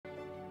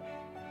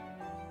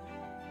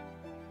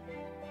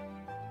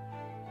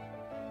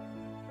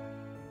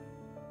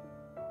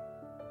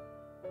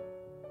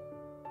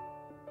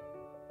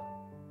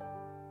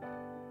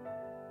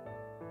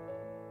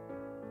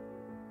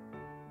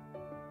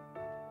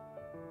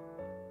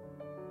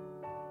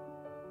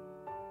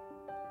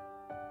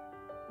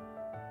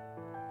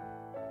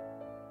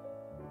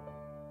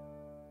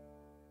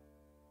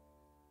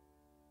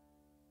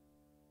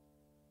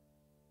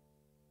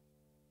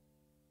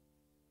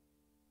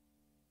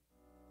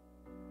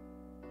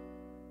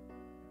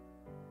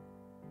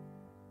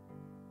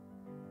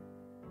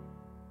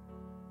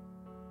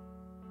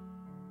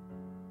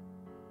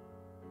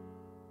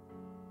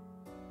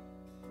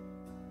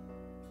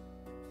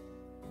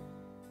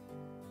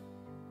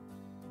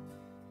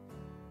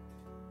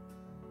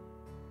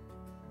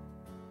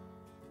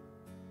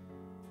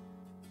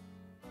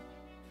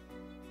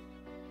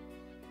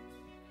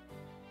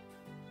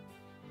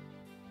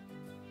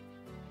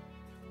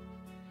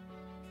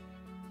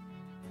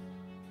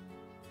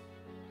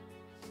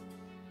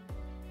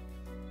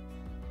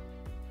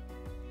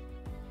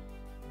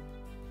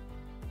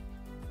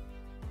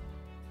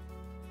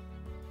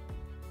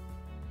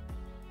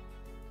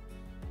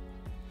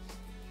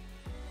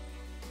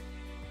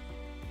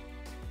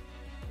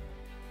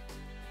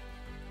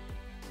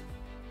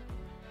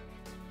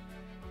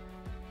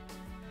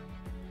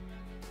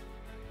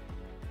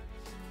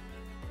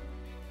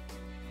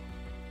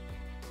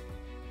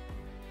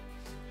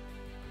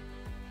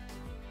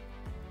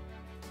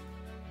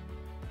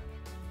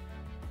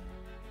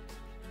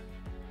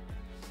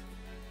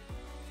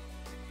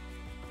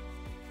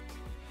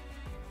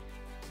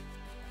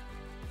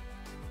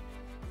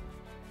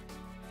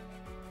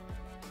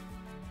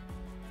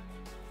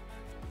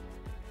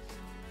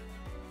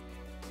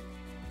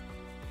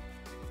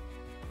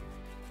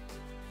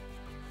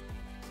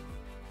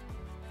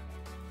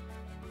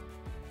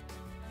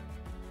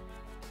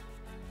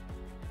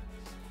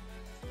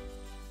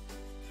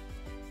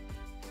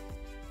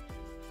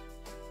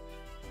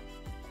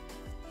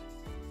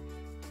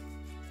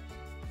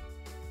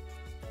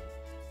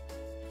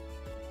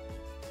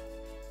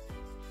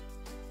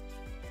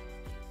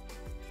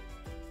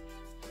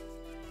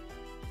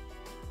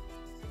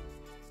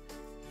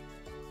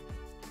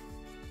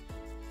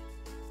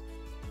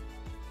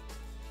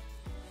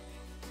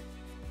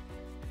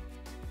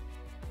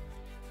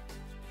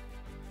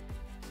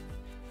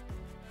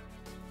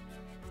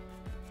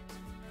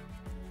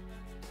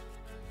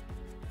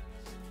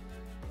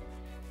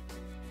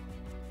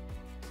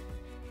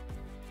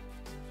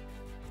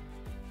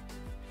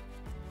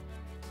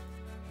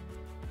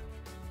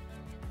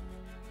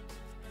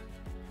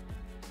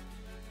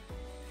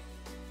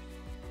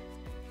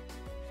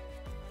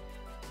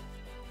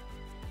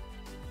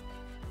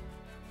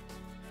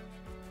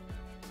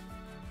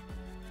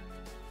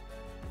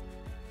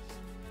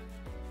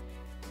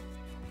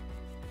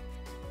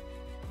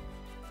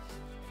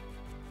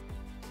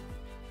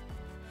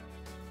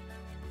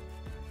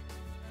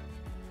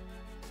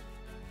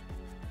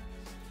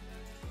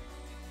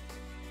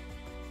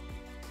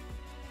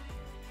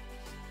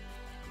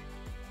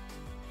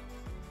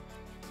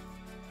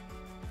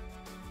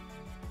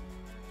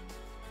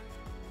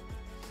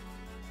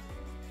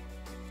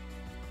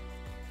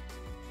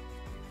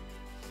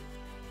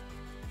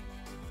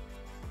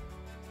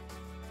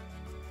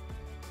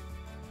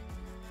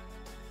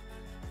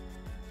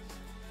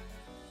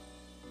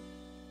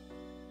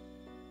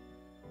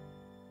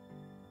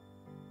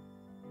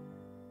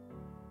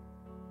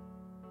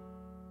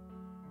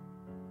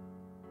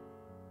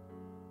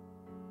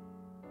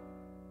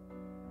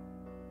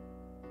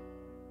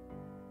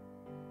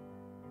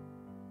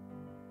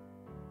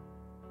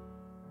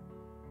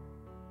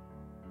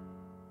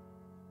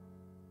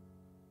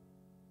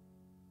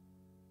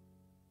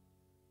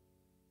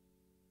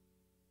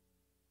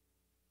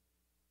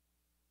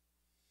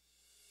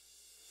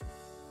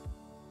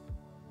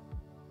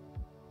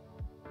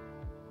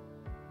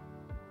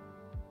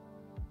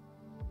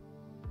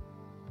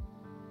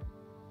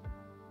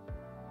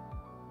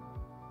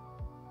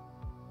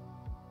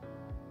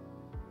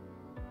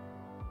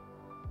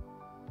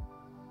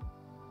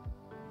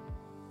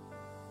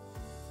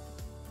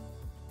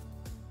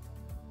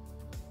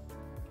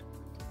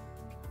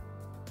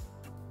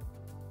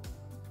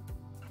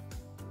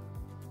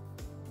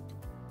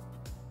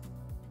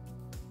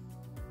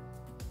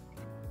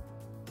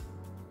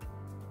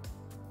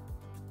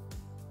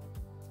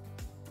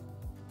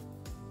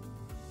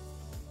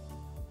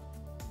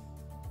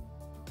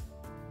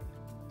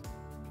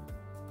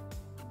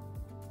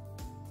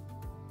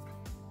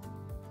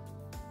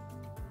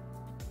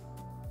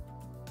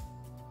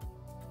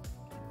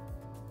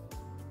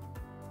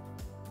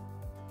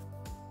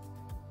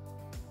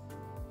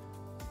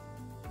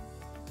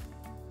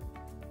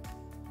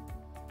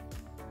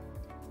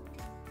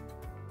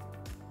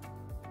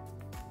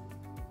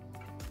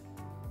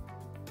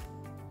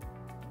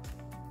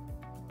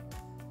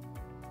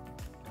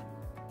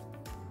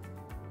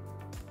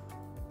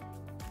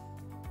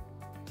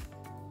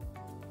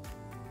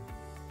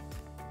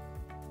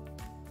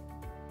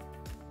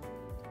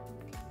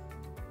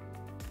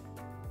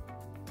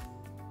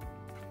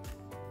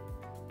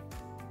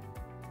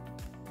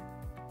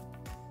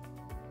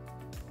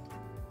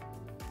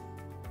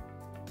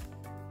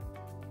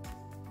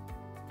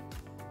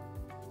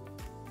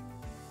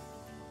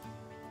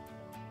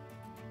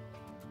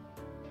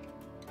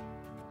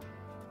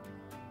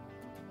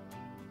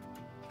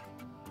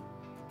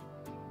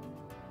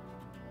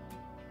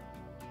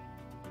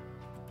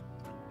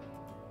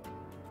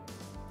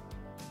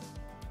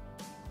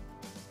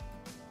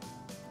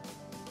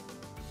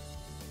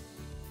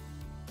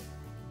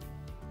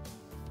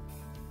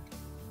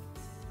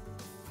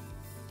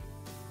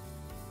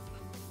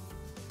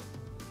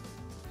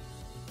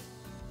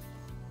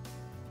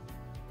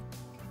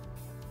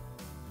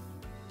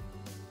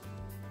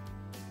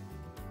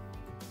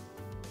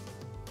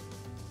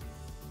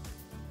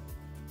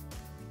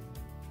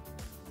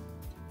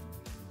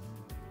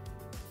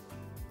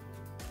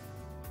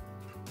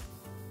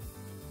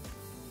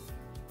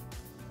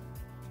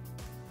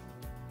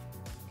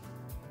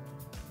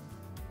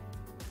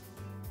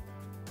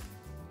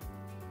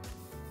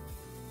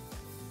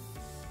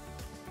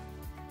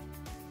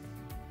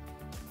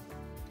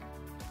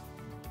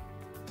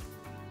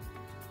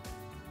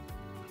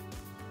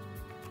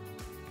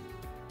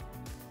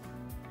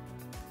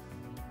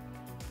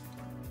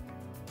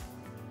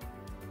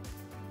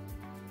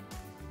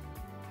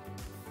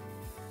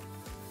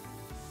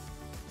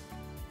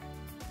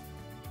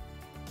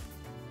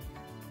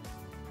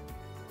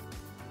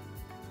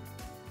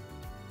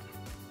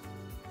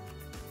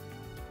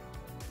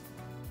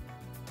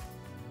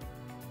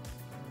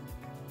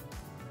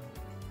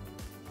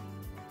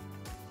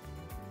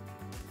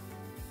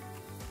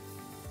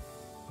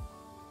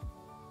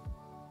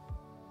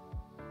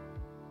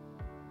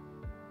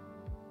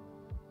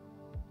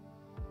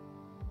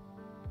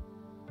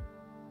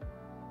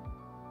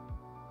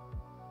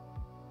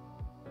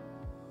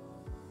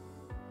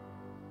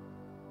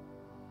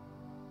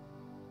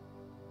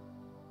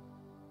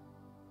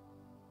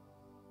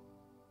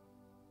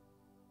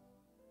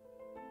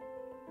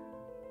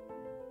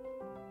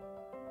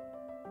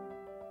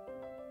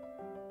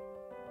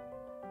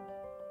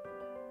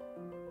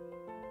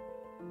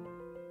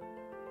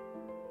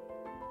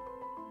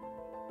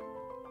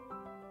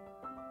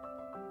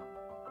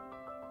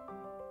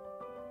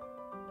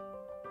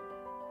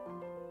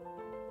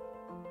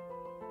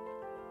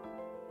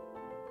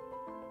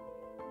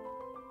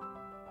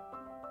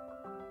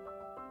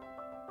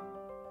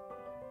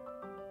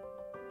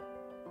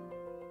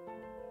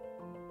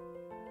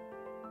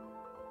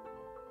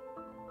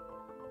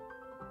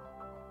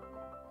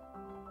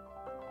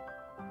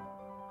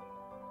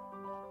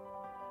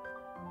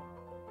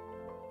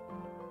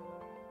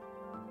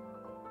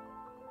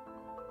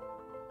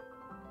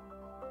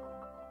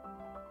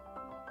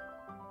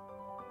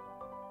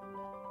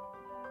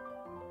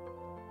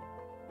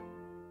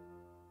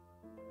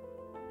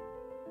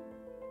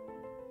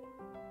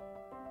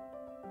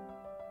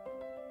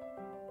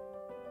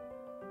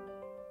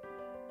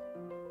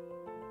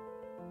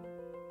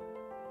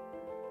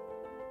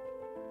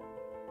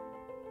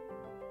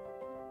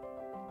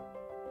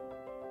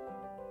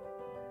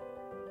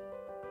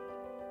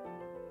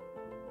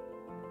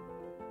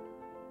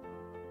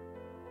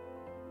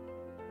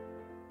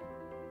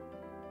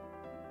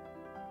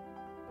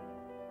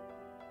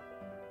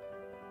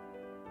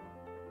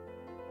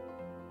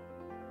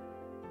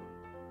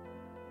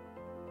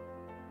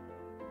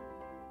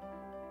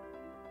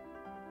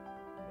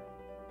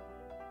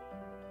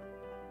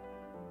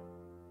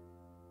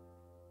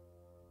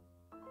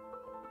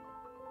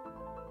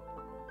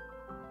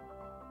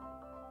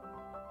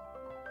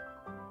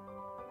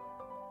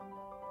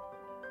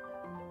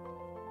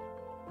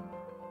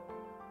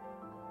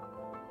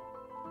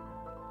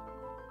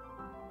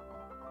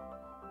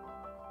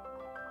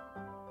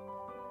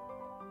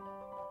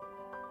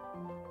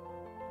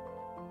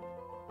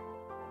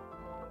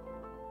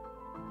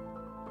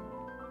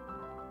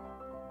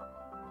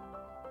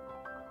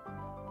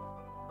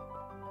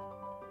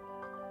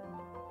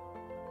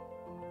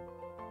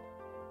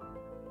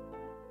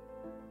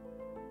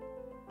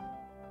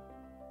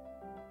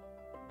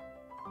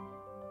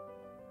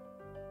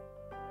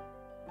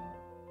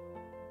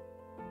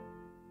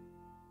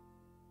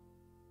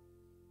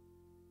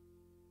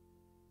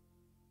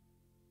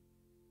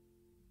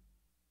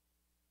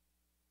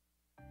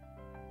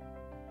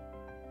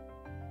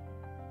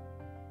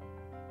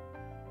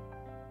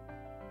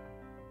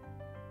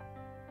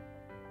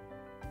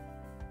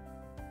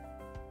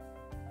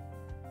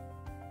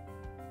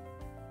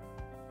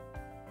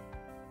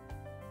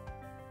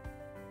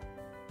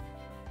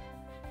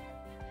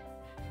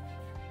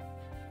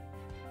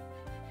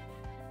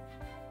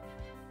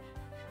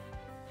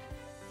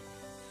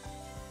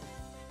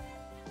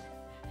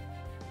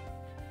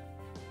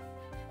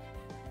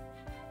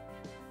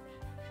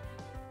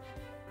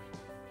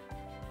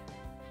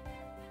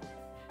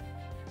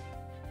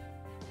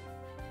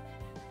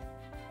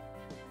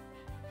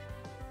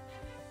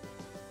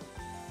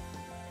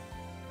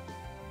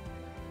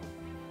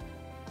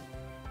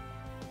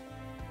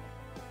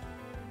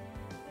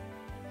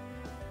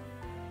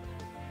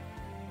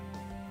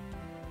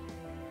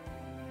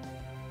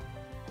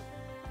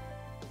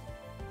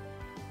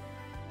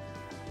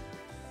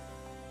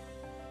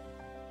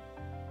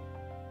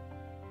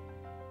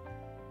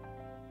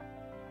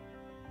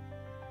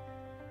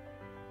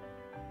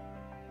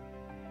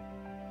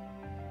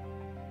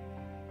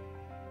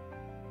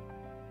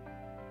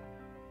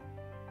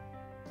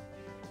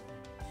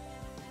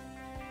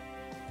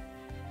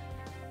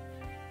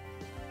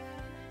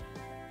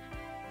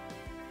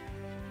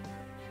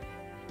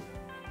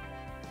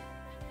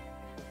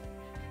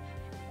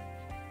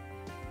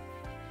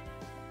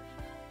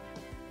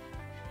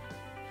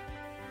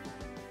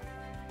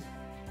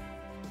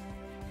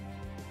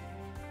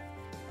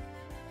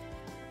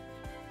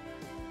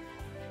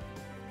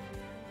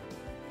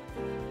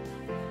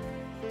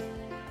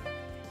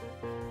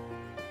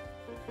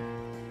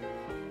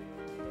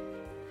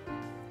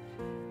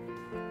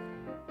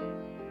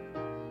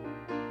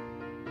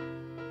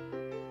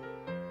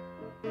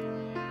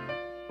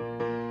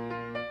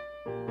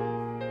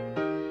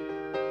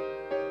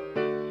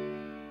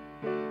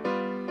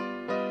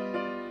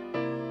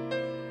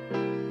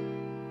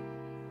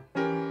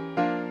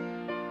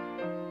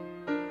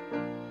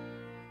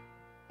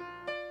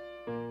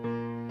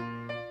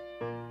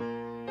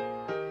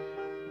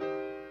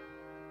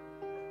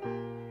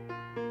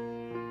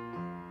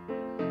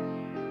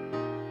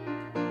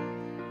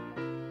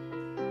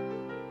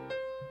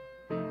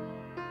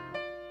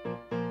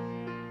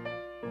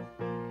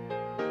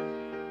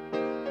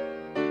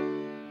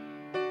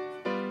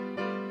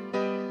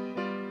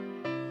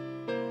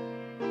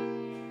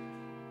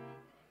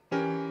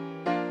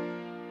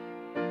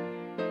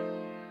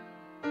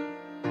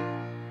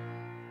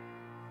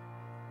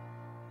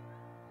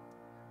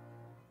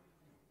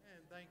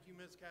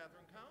you, Miss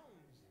Catherine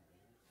Combs,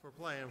 for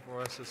playing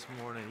for us this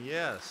morning.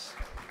 Yes.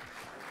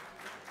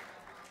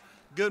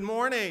 Good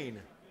morning.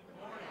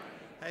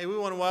 Hey, we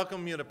want to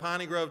welcome you to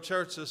Piney Grove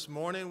Church this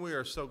morning. We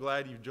are so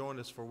glad you've joined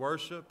us for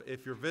worship.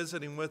 If you're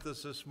visiting with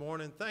us this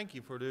morning, thank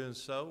you for doing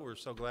so. We're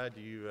so glad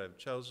you have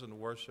chosen to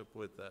worship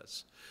with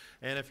us.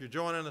 And if you're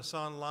joining us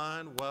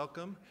online,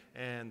 welcome,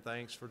 and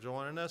thanks for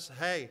joining us.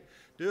 Hey,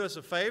 do us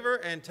a favor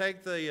and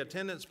take the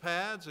attendance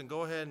pads and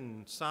go ahead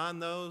and sign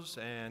those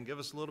and give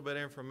us a little bit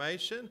of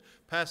information.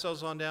 Pass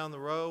those on down the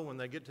row. When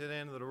they get to the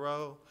end of the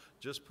row,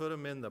 just put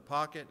them in the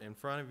pocket in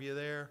front of you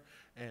there.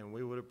 And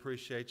we would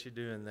appreciate you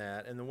doing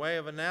that. In the way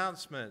of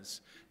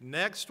announcements,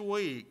 next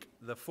week,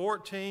 the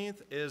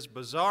 14th, is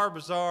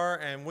Bazaar,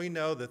 and we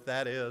know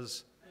that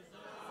is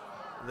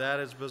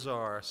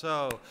Bazaar.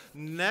 So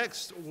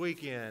next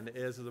weekend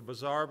is the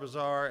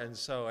Bazaar, and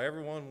so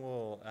everyone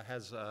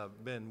has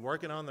been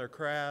working on their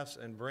crafts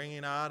and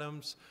bringing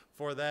items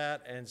for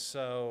that, and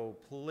so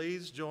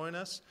please join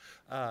us.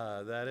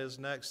 That is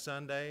next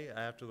Sunday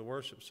after the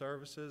worship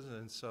services,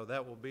 and so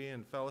that will be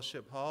in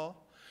Fellowship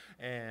Hall.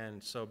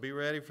 And so be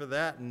ready for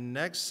that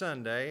next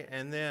Sunday.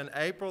 And then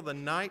April the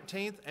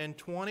 19th and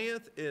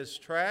 20th is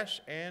Trash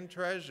and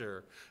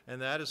Treasure.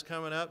 And that is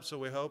coming up, so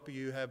we hope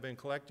you have been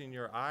collecting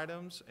your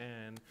items.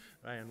 And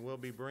we'll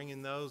be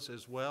bringing those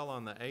as well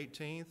on the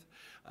 18th.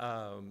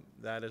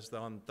 That is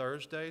on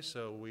Thursday,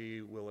 so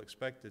we will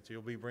expect that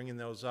you'll be bringing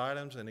those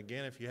items. And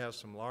again, if you have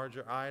some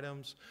larger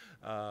items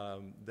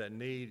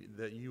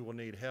that you will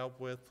need help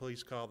with,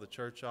 please call the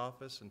church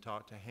office and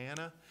talk to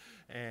Hannah.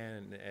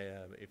 And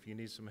if you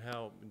need some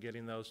help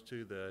getting those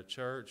to the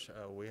church,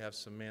 we have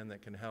some men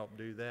that can help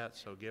do that.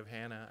 So give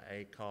Hannah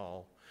a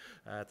call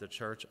at the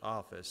church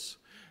office.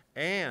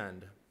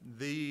 And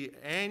the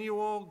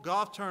annual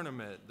golf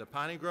tournament, the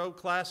Piney Grove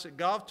Classic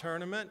Golf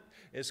Tournament,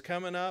 is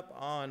coming up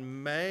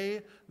on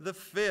May the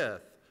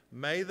 5th.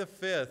 May the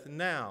 5th.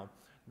 Now,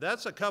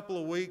 that's a couple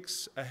of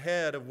weeks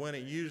ahead of when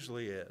it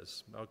usually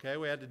is. Okay,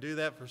 we had to do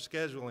that for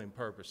scheduling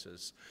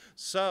purposes.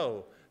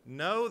 So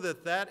know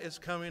that is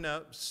coming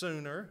up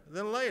sooner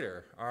than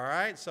later. All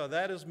right, so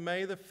that is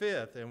May the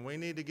 5th, and we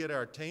need to get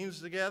our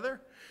teams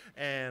together.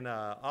 And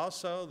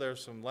also,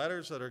 there's some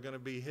letters that are going to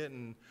be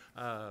hitting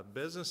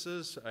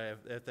businesses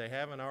if they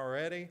haven't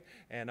already.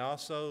 And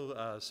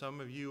also, some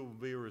of you will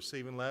be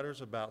receiving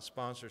letters about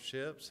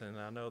sponsorships. And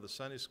I know the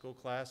Sunday school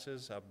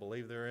classes, I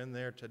believe they're in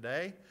there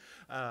today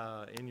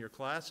in your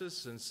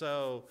classes. And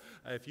so,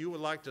 if you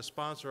would like to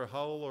sponsor a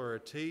hole or a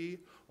tee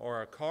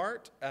or a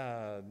cart,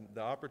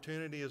 the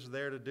opportunity is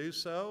there to do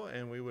so,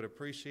 and we would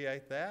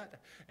appreciate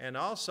that. And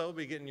also,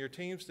 be getting your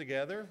teams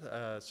together.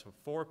 It's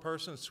a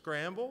 4-person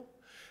scramble.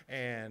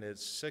 And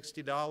it's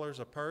 $60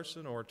 a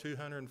person or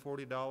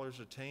 $240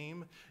 a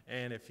team.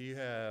 And if you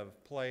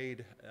have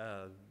played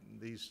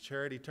these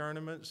charity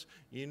tournaments,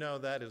 you know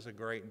that is a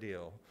great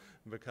deal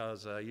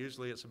because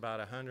usually it's about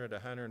 $100,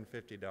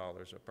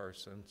 $150 a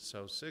person.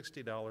 So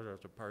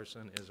 $60 a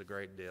person is a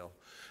great deal.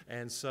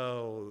 And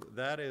so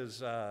that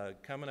is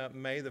coming up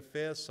May the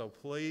 5th. So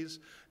please,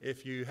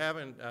 if you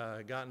haven't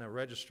gotten a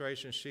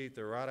registration sheet,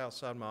 they're right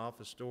outside my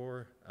office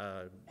door.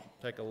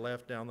 Take a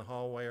left down the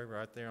hallway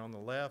right there on the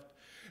left.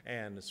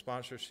 And the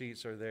sponsor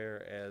sheets are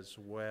there as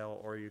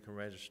well, or you can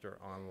register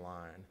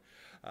online.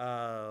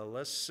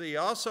 Let's see.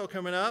 Also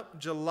coming up,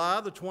 July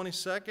the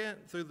 22nd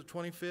through the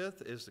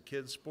 25th is the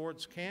Kids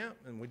Sports Camp,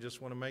 and we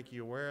just want to make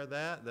you aware of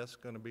that. That's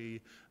going to be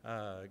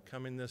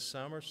coming this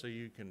summer, so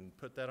you can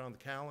put that on the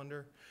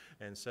calendar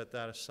and set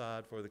that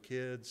aside for the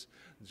kids,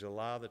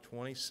 July the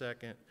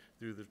 22nd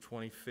through the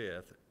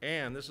 25th.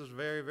 And this is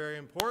very, very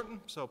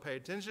important, so pay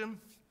attention,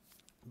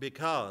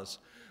 because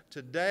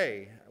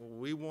today,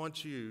 we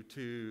want you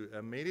to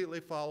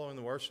immediately follow in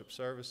the worship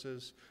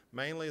services,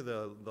 mainly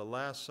the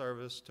last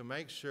service, to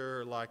make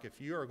sure, like if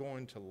you are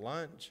going to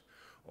lunch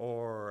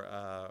or,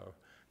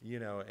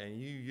 and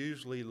you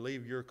usually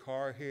leave your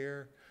car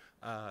here,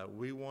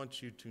 we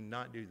want you to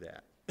not do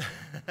that.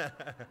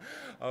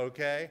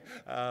 Okay?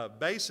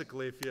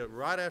 Basically,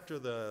 right after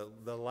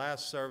the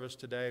last service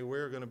today,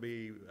 we're going to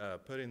be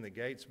putting the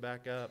gates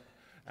back up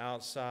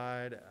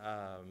outside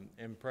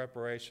in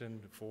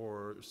preparation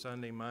for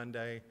Sunday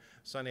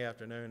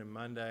afternoon and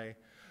Monday.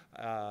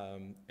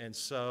 And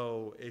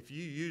so if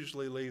you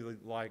usually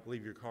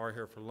leave your car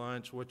here for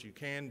lunch, what you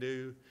can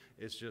do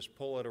is just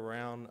pull it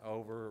around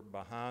over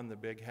behind the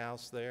big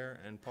house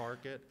there and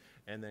park it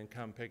and then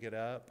come pick it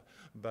up.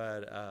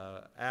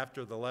 But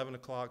after the 11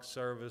 o'clock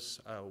service,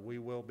 we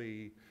will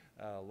be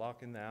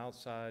locking the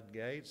outside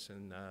gates,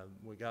 and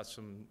we got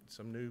some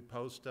new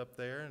posts up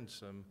there and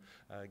some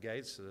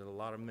gates that a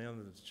lot of men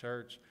of the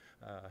church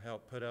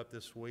helped put up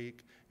this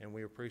week, and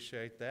we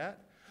appreciate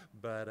that.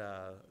 But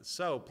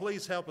so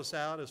please help us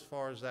out as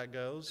far as that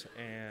goes.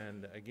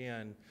 And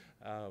again,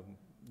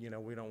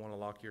 we don't want to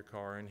lock your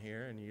car in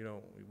here, and you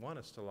don't want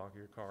us to lock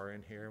your car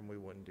in here, and we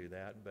wouldn't do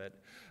that.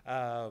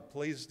 But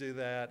please do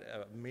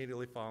that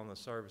immediately following the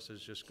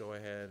services. Just go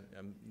ahead,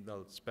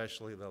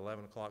 especially the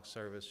 11 o'clock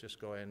service, just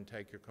go ahead and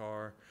take your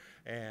car.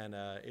 And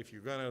if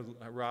you're going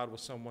to ride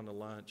with someone to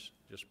lunch,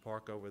 just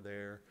park over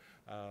there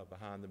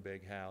behind the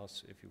big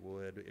house, if you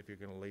would, if you're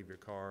going to leave your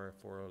car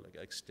for an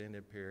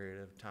extended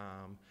period of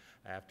time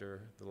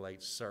after the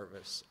late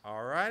service.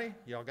 All righty,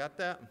 y'all got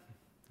that?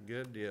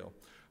 Good deal.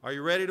 Are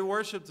you ready to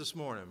worship this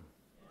morning?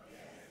 Yes.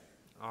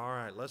 All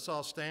right, let's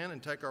all stand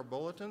and take our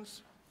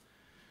bulletins.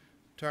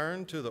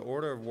 Turn to the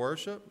order of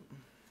worship.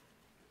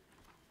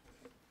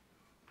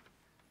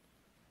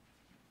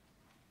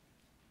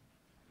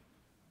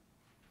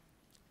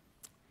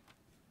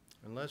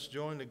 And let's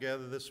join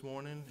together this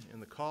morning in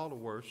the call to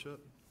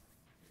worship.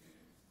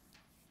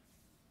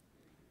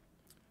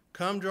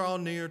 Come draw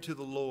near to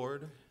the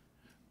Lord.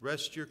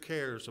 Rest your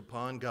cares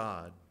upon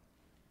God.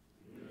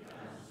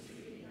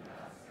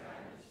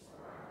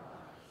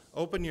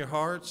 Open your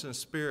hearts and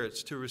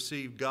spirits to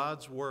receive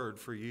God's word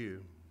for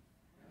you.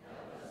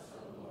 Help us,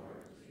 O Lord,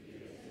 to be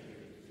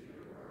attentive to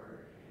your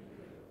word and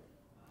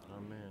will.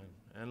 Amen.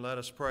 And let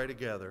us pray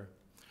together.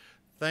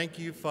 Thank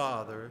you,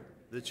 Father,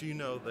 that you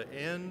know the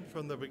end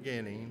from the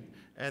beginning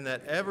and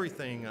that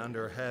everything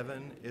under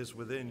heaven is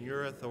within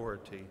your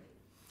authority.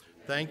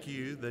 Thank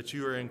you that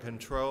you are in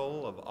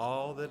control of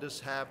all that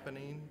is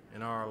happening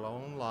in our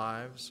own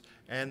lives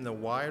and the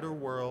wider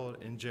world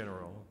in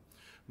general.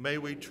 May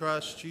we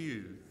trust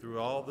you through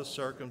all the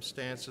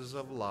circumstances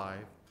of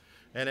life,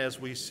 and as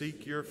we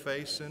seek your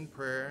face in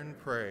prayer and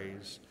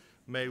praise,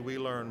 may we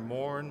learn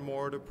more and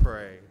more to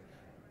pray,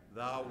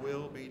 thy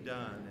will be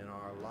done in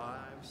our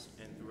lives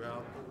and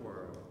throughout the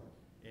world.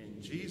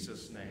 In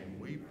Jesus' name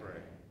we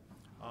pray.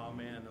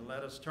 Amen. And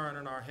let us turn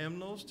in our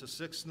hymnals to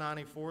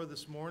 694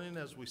 this morning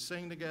as we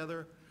sing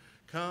together,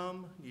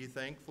 Come, ye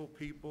thankful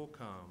people,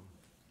 come.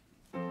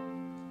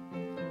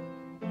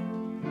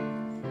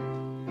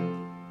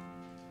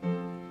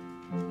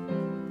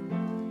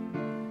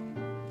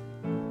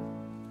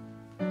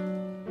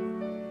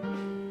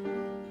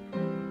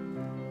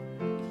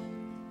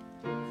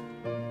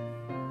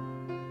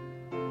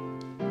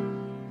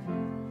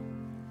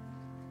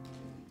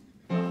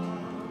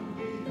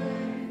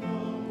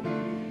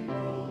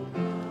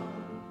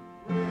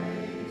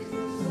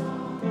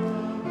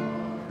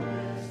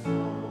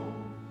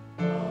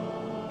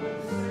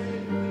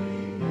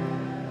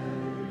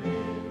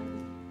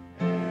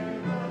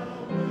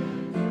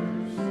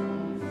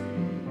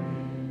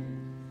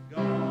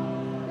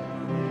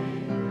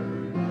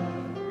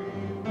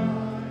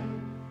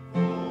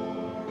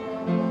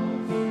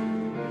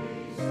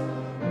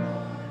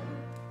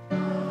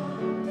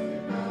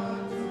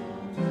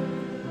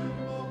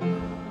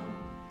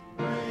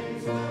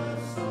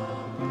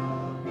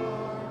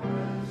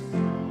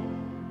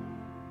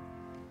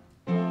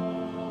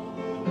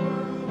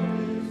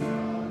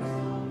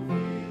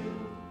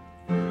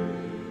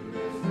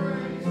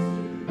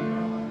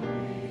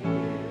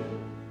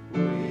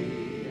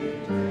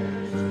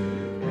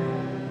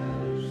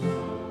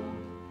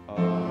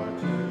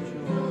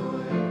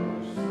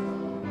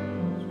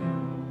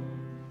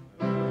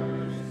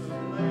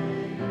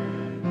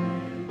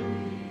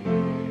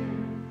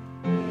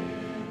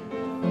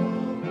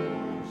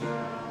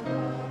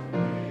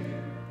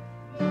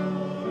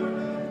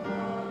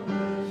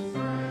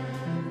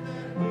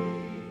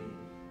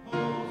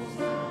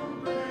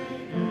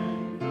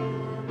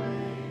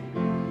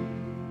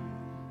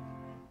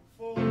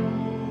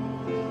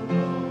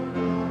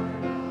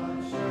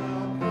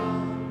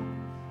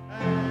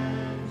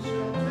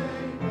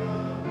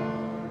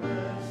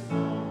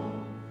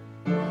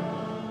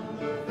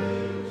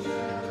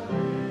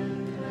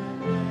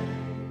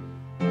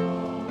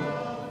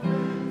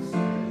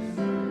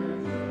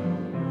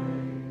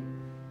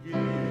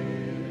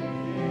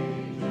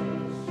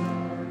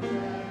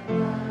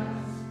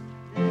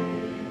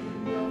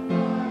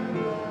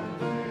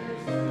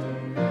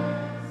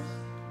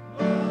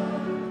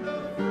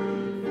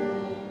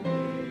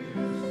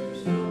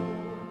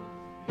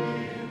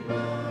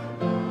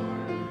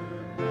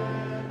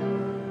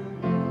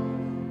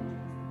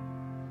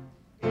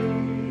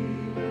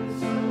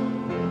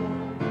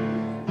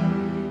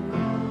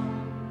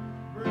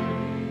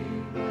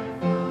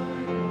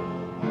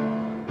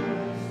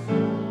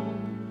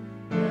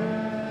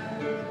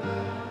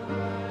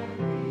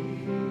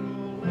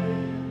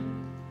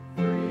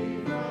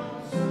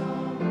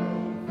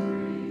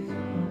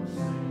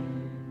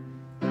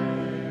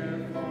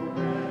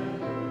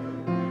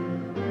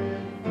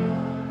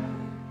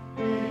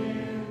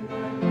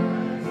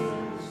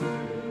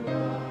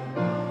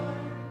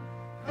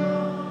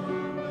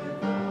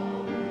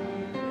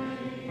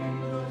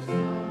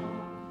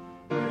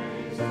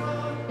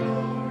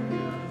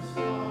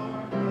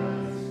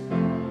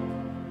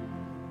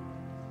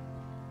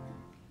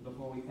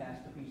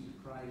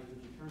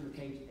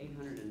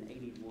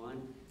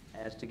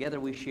 As together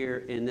we share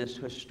in this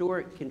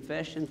historic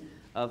confession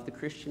of the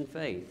Christian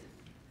faith.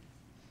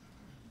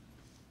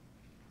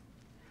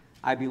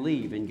 I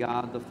believe in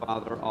God the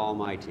Father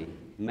Almighty,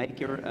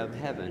 maker of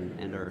heaven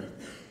and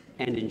earth,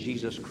 and in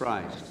Jesus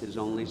Christ, his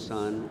only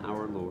Son,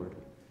 our Lord,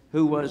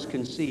 who was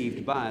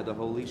conceived by the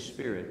Holy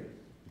Spirit,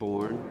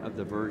 born of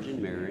the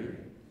Virgin Mary,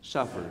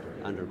 suffered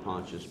under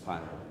Pontius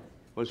Pilate,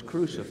 was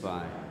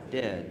crucified,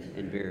 dead,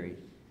 and buried.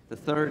 The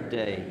third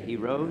day he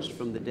rose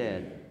from the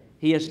dead.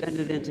 He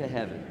ascended into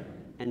heaven,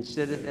 and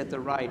sitteth at the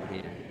right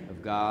hand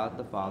of God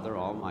the Father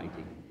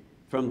Almighty.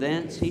 From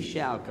thence he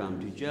shall come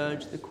to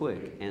judge the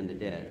quick and the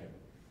dead.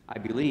 I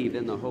believe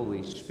in the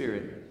Holy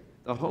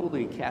Spirit, the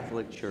holy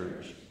Catholic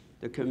Church,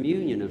 the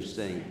communion of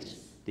saints,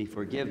 the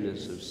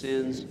forgiveness of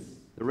sins,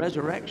 the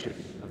resurrection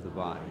of the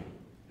body,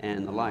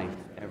 and the life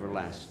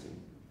everlasting.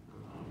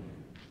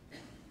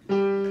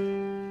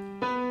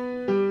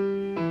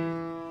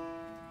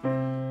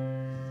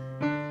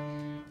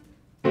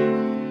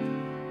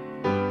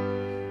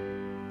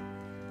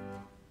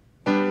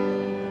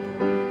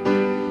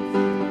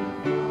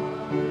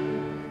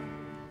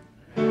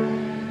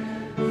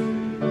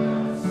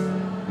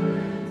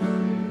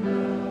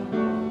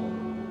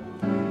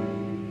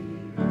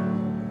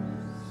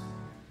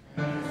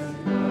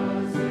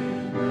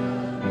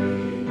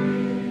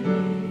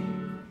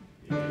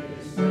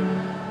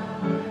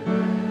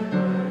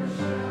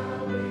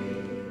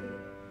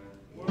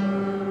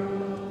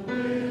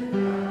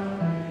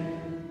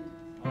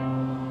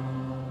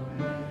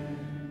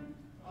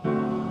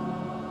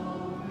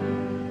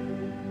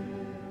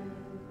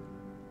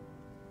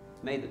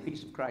 May the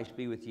peace of Christ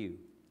be with you.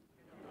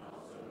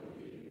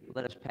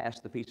 Let us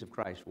pass the peace of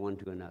Christ one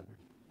to another.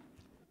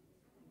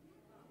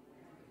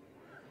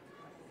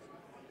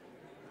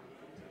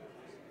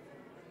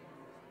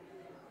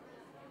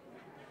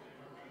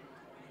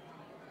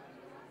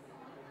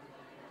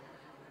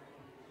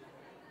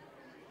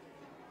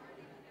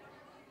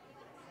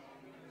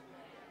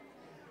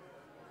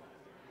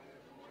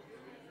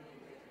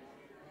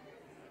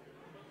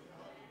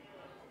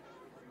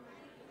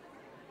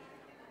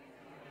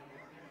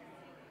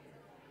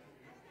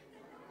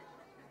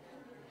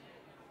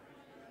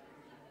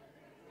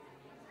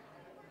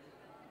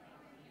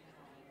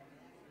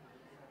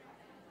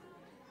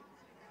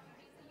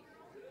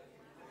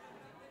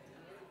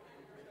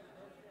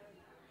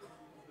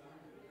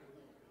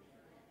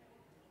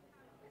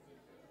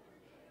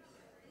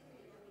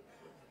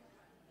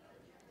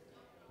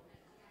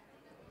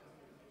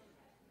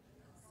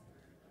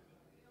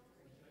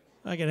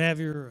 I could have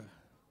your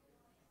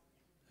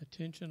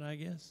attention, I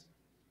guess.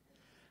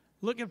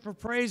 Looking for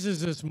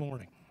praises this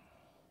morning.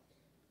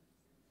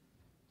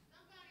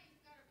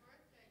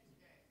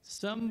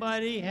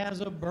 Somebody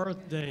has a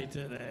birthday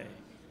today.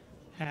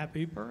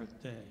 Happy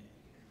birthday.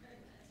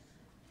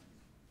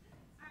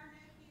 Our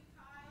nephew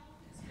Kyle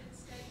has been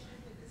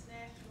stationed with his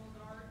National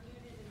Guard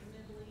unit in the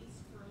Middle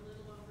East for a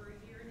little over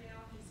a year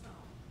now. He's home.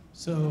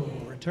 So,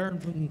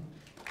 returned from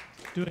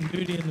doing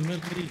duty in the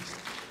Middle East.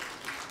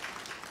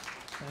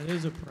 That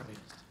is a praise.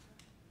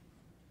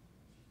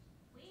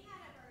 We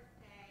had a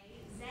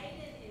birthday.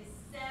 Zayden is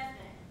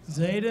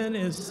 7. Zayden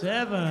is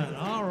 7.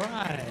 All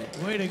right.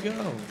 Way to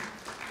go.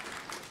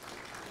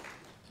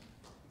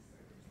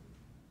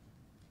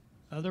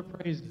 Other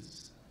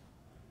praises.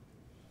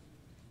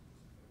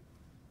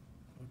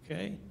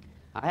 Okay.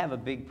 I have a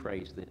big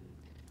praise then.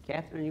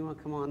 Catherine, you want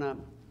to come on up?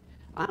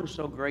 I'm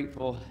so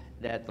grateful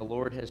that the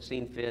Lord has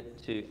seen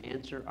fit to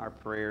answer our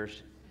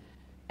prayers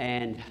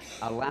and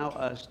allow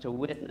us to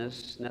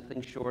witness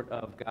nothing short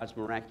of God's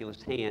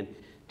miraculous hand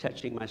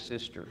touching my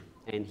sister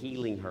and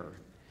healing her.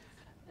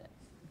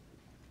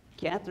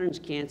 Catherine's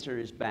cancer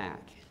is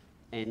back,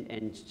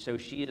 and so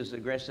she is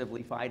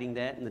aggressively fighting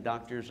that, and the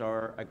doctors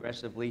are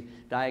aggressively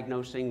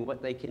diagnosing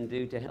what they can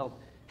do to help.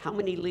 How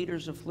many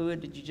liters of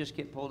fluid did you just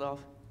get pulled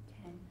off?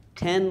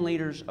 10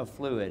 liters of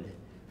fluid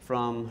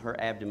from her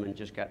abdomen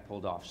just got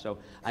pulled off. So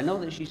I know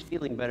that she's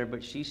feeling better,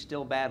 but she's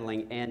still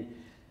battling. And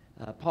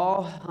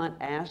Paul Hunt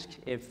asked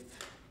if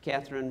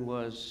Catherine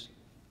was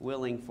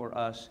willing for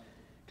us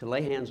to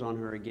lay hands on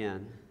her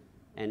again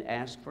and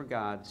ask for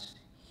God's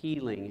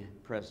healing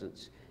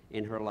presence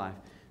in her life.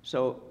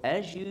 So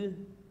as you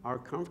are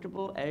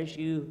comfortable, as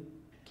you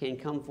can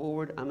come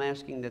forward, I'm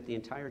asking that the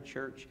entire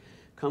church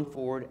come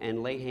forward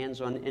and lay hands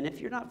on. And if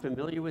you're not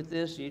familiar with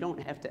this, you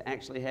don't have to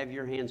actually have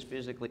your hands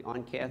physically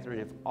on Catherine.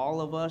 If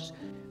all of us,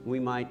 we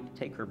might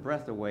take her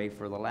breath away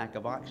for the lack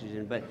of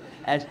oxygen. But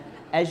as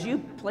you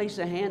place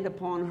a hand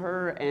upon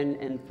her,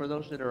 and for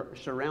those that are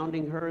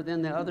surrounding her,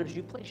 then the others,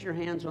 you place your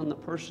hands on the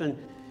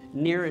person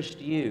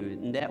nearest you.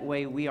 And that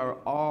way we are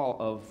all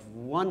of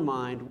one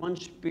mind, one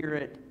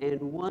spirit,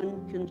 and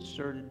one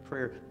concerted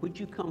prayer. Would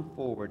you come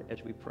forward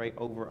as we pray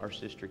over our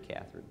sister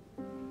Catherine?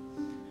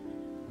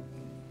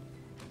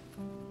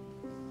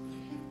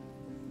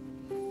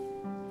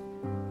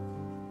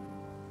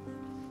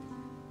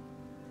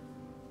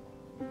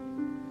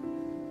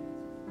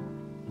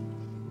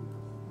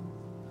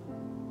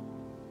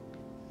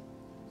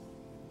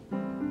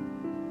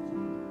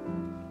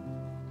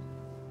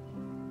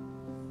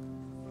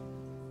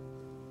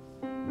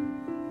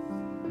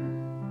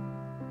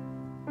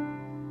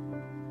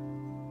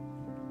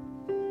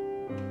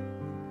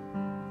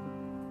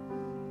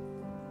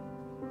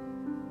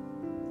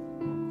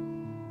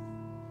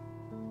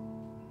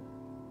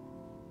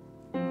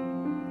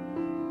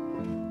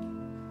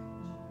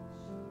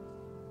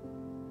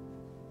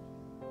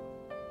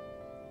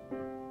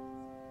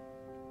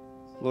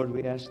 Lord,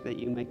 we ask that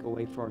you make a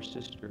way for our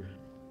sister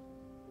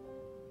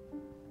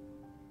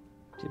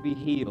to be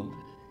healed.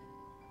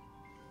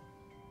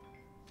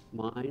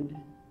 Mind,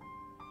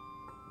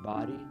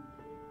 body,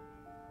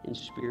 and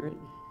spirit.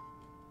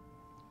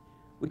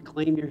 We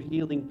claim your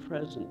healing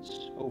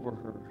presence over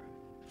her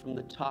from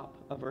the top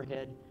of her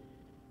head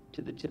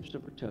to the tips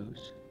of her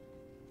toes.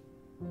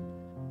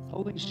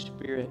 Holy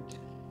Spirit,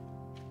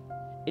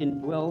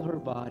 indwell her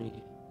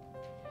body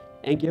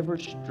and give her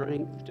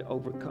strength to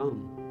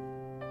overcome.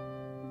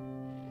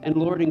 And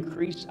Lord,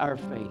 increase our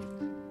faith.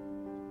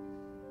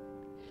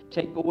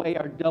 Take away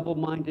our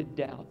double-minded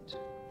doubt.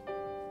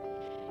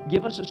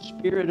 Give us a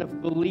spirit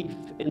of belief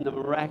in the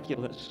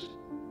miraculous.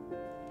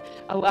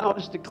 Allow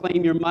us to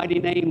claim your mighty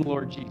name,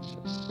 Lord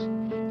Jesus.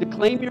 To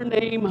claim your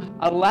name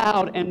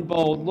aloud and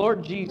bold.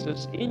 Lord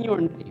Jesus, in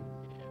your name,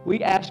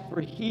 we ask for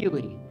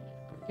healing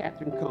for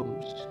Catherine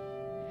Combs.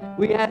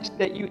 We ask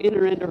that you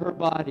enter into her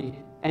body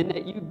and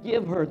that you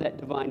give her that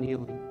divine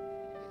healing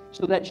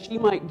so that she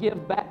might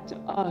give back to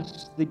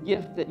us the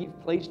gift that you've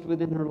placed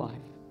within her life.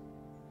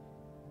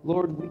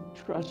 Lord, we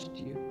trust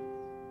you.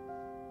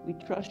 We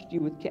trust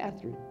you with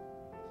Catherine,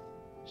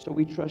 so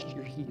we trust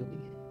your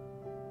healing.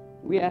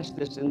 We ask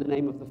this in the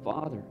name of the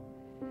Father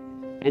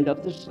and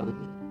of the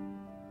Son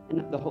and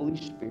of the Holy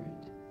Spirit.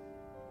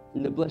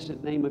 In the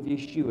blessed name of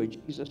Yeshua,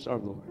 Jesus our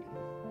Lord.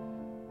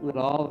 Let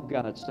all of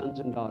God's sons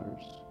and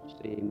daughters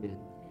say amen.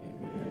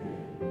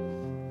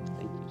 Amen.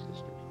 Thank you,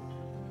 sisters.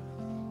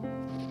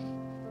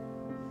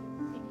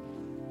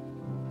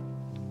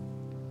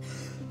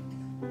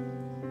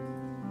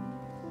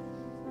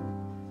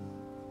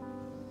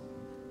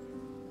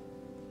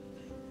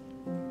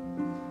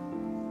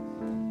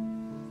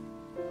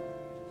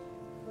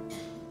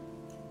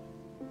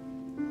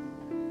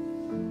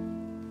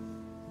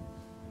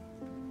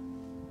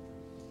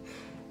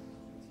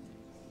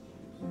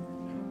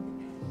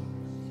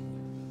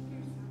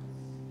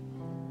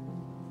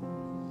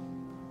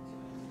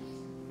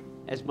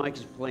 As Mike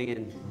is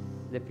playing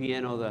the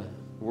piano, the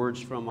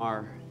words from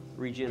our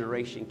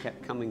regeneration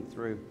kept coming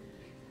through.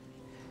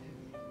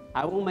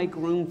 I will make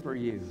room for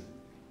you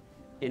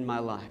in my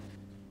life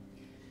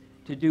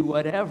to do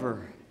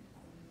whatever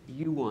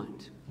you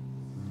want.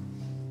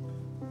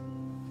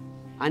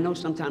 I know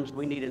sometimes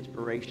we need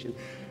inspiration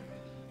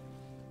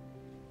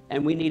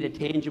and we need a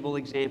tangible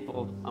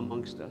example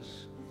amongst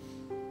us.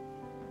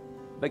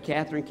 But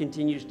Catherine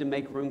continues to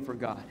make room for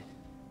God.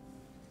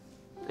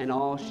 And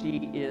all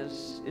she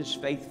is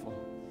faithful.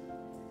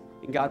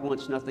 And God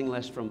wants nothing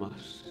less from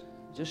us,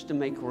 just to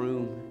make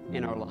room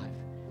in our life.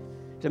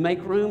 To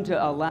make room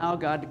to allow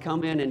God to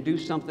come in and do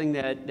something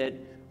that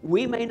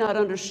we may not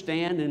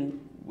understand and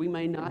we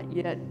may not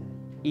yet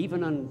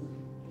even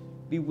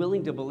be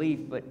willing to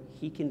believe, but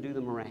He can do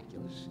the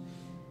miraculous.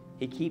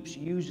 He keeps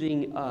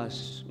using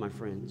us, my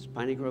friends,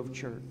 Piney Grove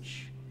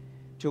Church,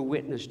 to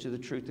witness to the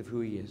truth of who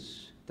He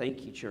is.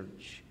 Thank you,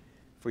 church,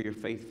 for your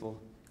faithful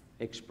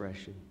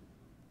expression.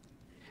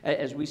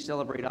 As we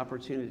celebrate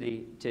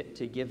opportunity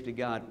to give to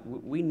God,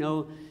 we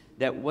know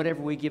that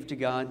whatever we give to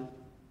God,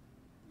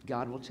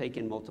 God will take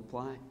and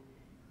multiply.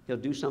 He'll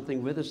do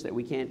something with us that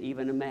we can't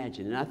even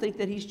imagine. And I think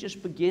that He's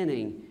just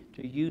beginning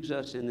to use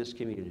us in this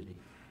community.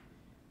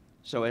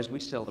 So as we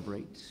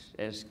celebrate,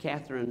 as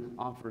Catherine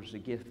offers a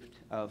gift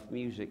of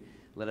music,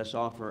 let us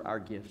offer our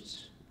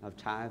gifts of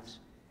tithes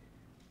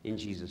in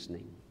Jesus'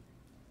 name.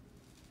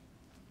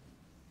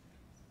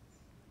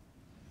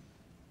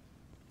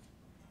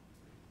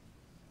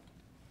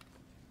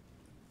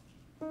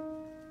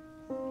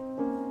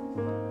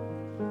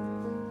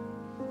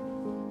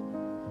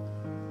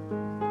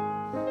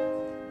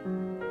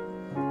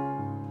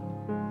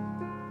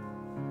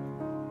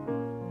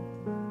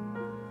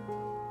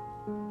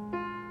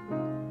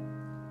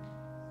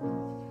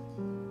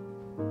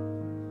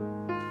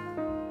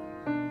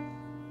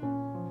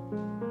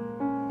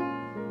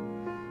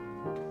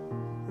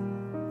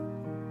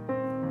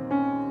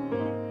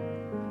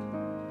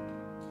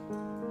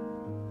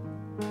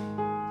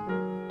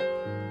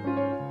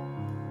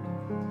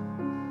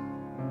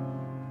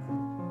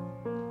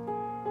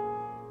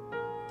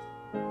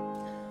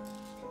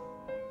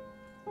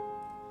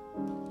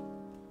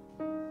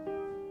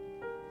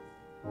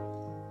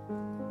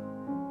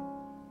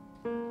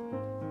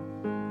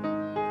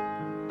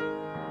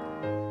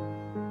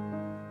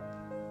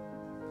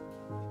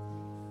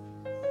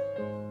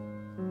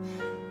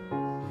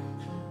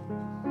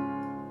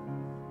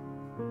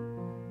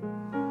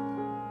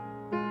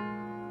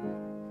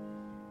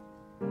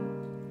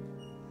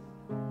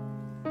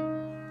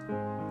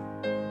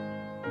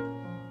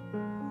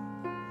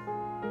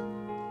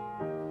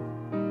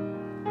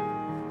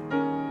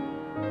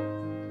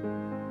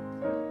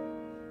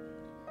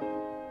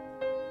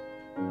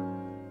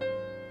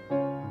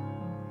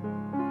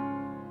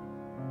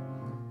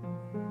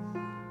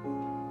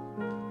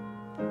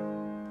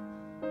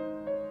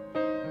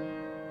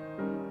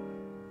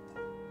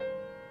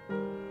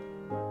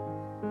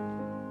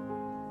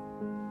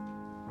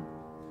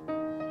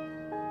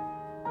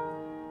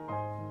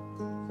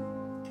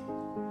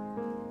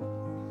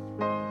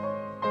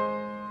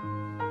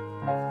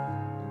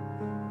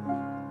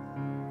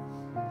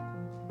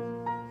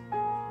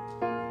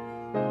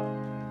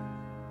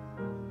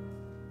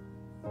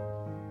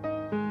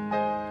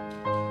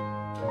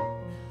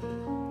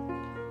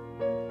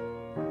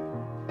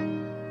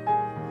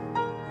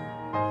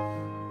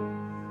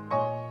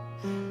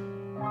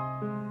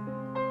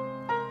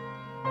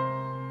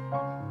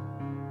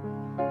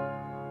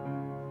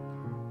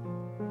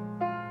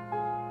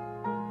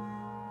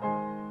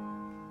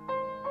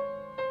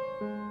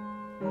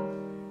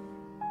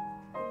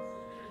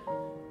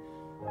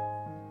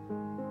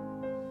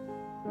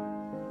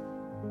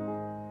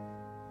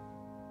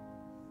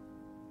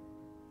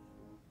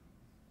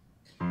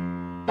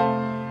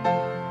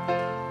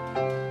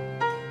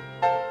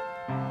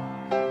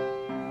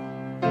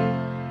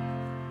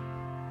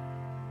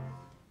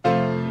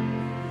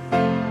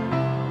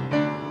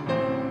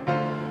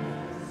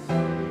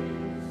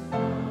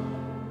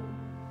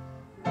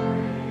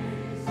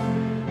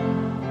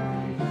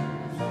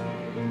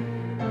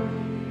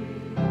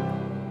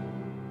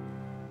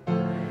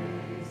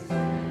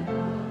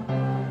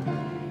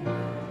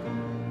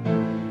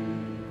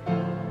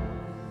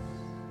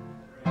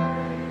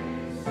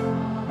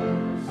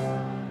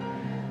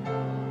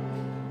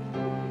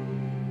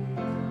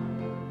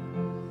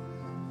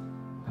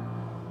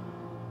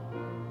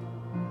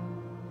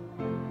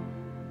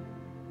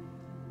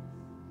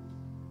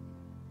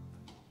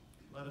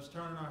 Let's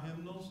turn our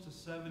hymnals to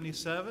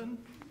 77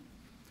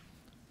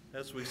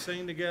 as we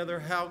sing together,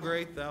 How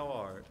Great Thou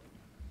Art.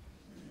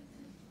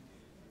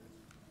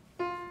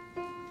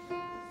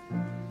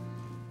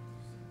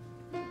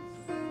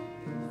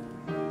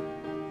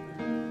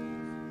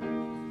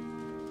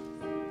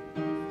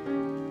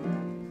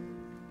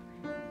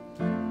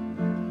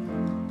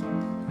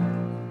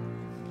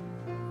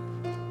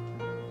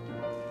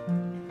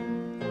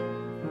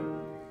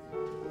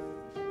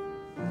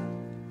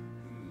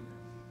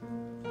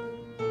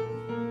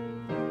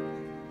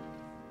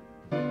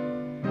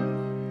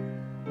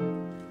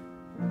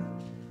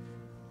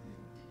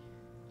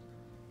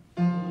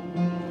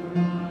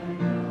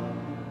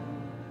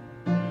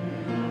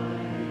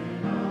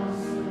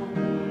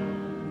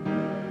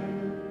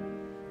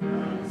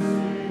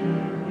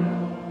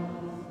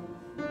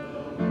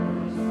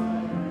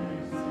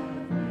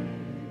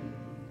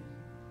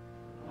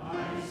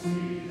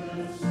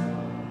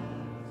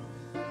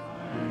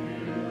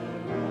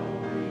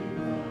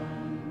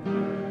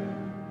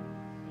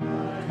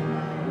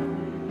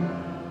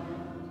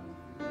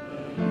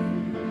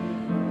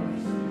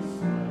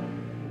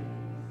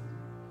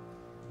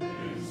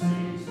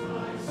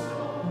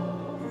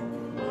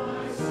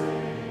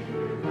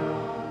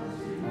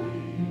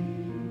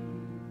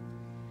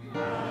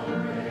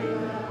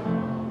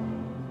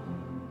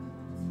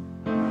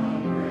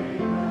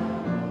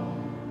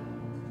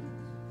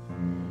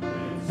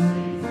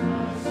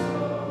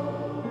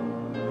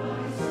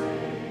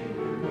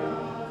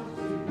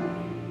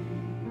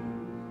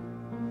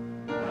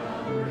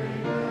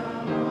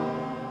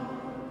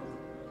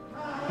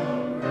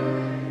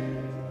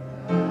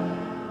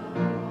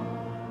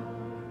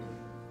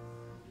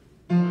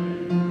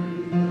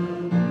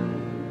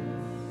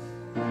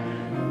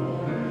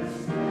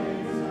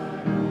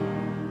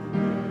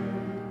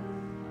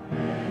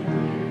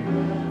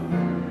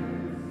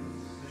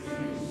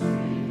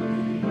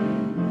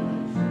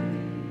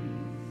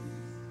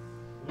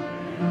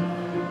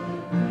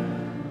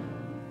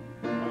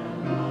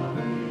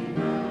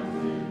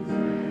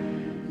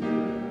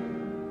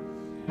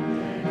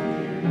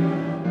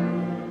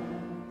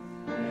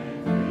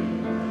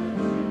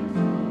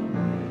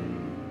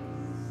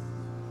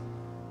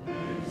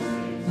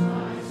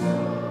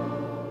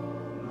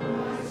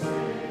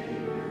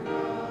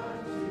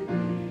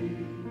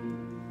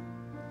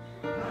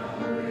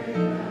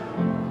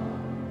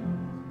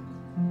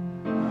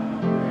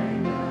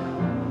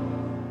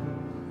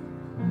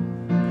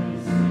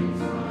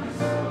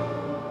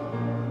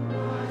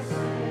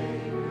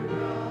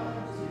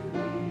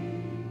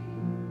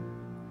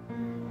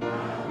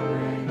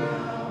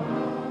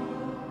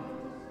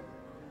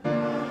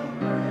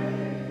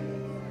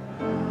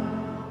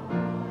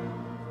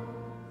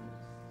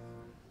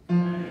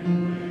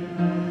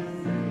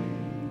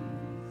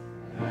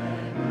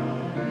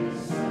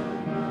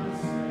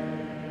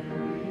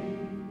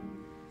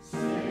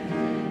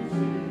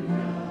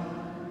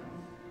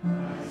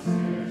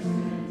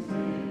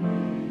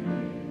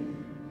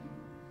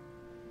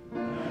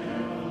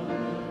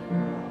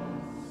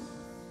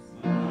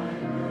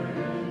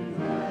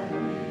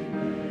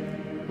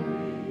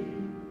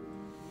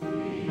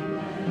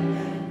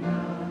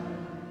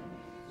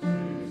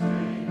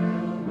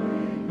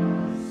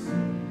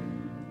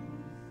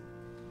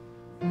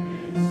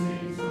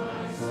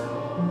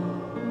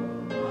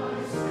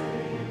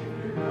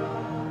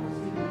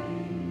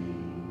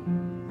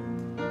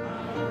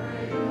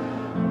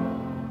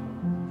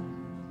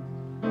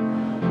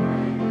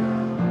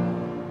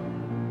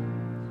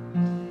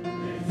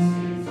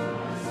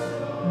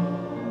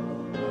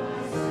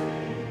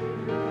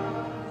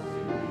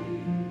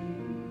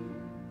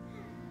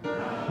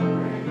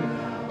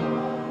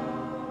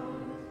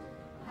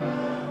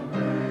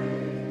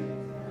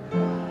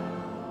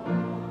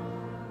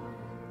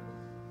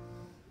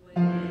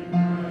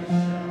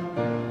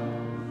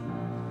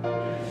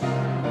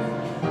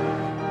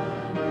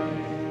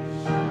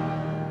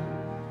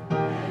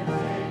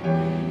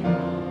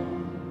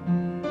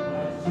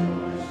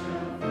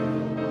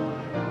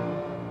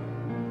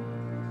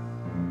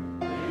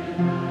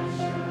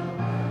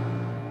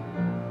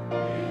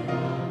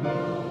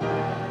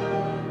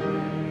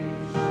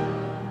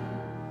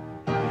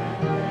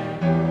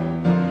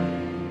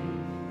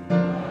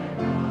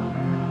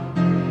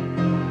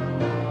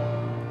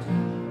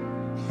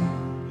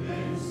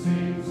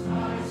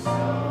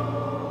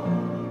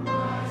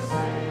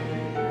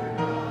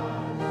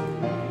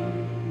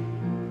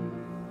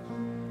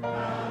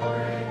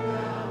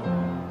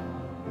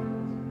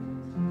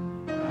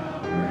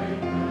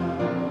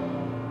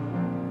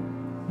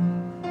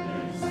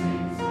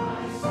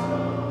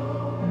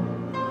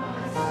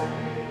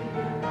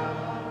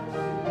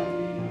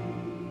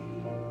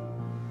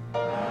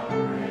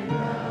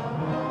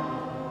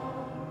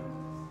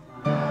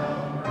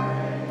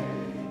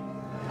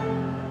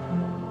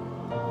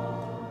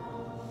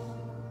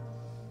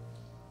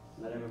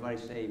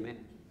 Everybody say amen.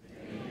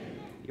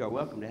 You are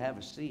welcome to have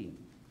a seat.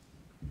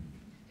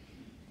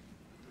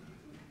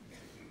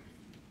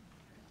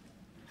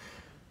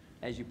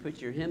 As you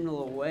put your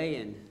hymnal away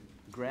and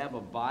grab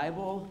a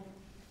Bible,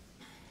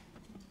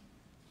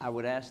 I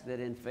would ask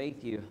that in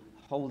faith you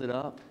hold it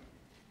up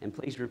and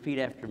please repeat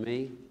after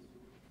me.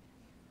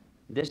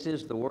 This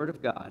is the Word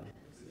of God.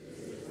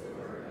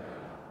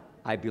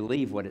 I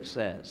believe what it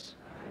says.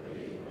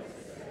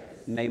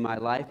 May my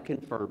life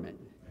confirm it.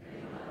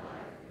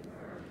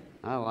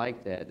 I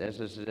like that. That's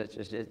just,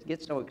 it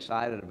gets so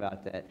excited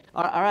about that.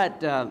 All right.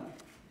 I'm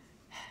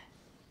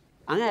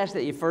going to ask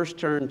that you first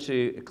turn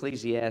to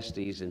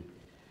Ecclesiastes. And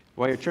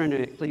while you're turning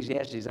to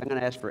Ecclesiastes, I'm going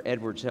to ask for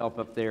Edward's help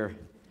up there.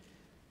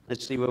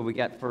 Let's see what we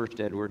got first,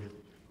 Edward.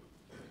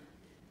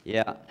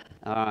 Yeah.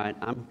 All right.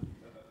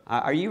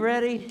 Are you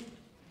ready?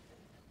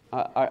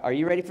 Are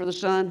you ready for the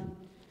sun?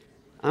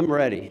 I'm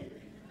ready.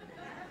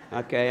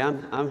 Okay.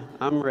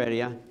 I'm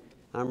ready.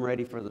 I'm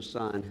ready for the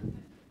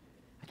sun.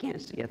 I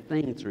can't see a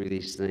thing through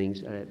these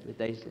things. But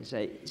they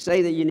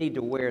say that you need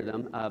to wear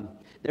them.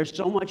 There's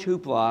so much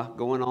hoopla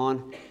going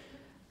on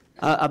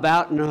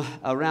about and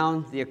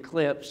around the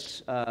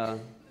eclipse.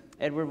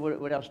 Edward,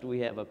 what else do we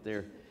have up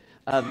there?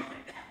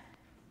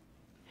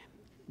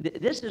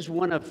 This is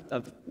one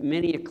of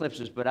many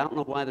eclipses, but I don't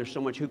know why there's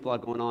so much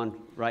hoopla going on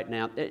right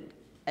now.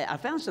 I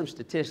found some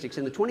statistics.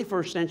 In the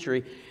 21st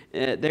century,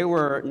 there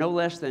were no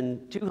less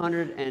than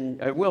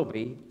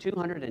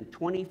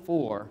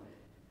 224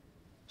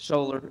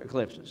 solar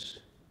eclipses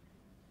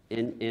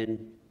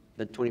in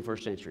the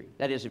 21st century.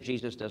 That is, if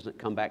Jesus doesn't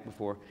come back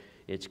before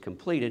it's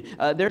completed.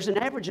 There's an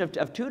average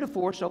of 2 to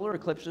 4 solar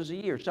eclipses a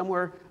year,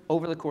 somewhere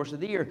over the course of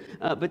the year.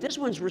 But this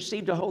one's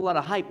received a whole lot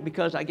of hype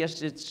because I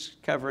guess it's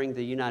covering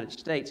the United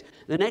States.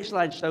 The next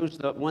slide shows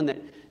the one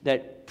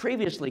that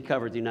previously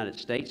covered the United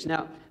States.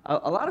 Now,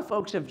 a lot of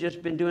folks have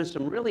just been doing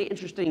some really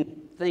interesting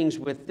things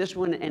with this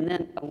one, and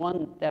then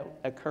one that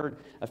occurred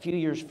a few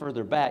years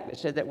further back that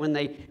said that when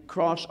they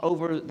cross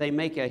over, they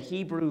make a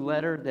Hebrew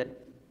letter that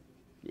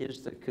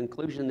is the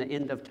conclusion, the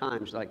end of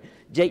times. Like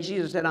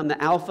Jesus said, I'm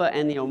the Alpha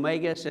and the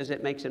Omega, says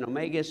it makes an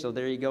Omega, so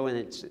there you go, and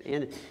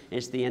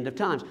it's the end of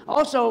times.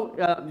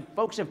 Also,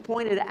 folks have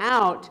pointed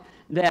out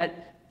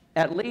that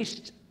at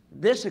least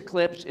this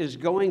eclipse is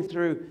going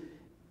through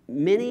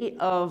many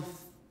of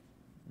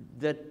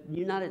the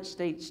United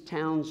States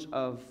towns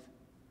of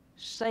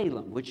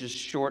Salem, which is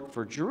short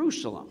for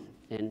Jerusalem,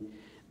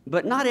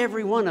 but not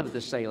every one of the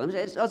Salems.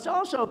 It's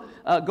also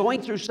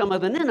going through some of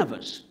the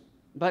Ninevehs,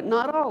 but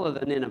not all of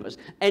the Ninevehs.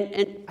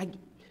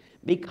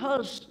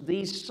 Because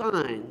these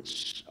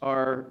signs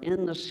are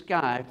in the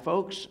sky,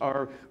 folks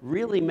are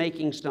really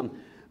making some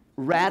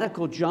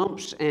radical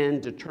jumps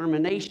and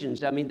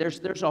determinations. I mean,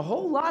 there's a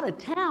whole lot of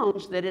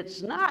towns that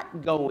it's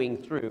not going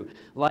through,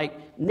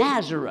 like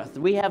Nazareth.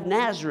 We have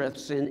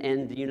Nazareths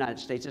in the United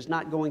States. It's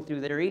not going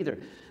through there either.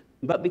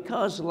 But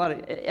because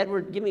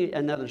Edward, give me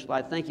another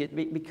slide, thank you.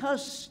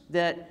 Because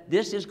that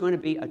this is going to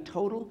be a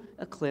total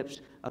eclipse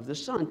of the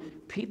sun,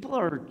 people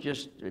are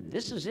just,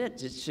 this is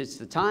it. It's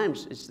the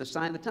times. It's the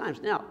sign of the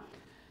times. Now,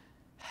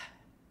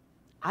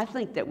 I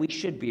think that we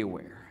should be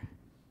aware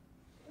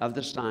of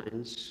the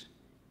signs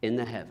in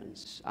the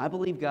heavens. I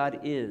believe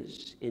God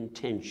is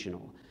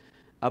intentional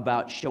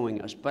about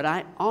showing us. But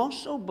I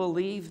also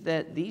believe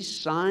that these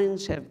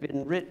signs have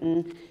been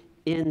written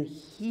in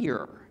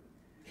here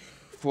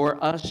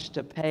for us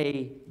to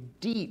pay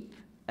deep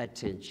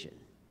attention.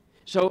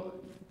 So,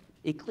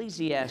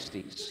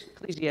 Ecclesiastes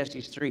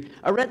 3.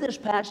 I read this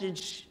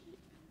passage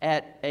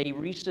at a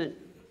recent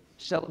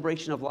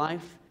celebration of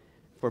life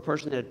for a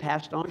person that had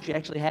passed on. She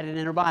actually had it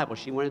in her Bible.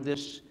 She wanted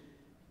this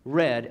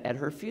read at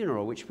her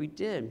funeral, which we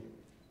did.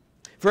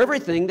 For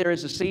everything, there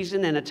is a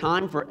season and a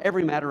time for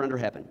every matter under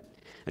heaven.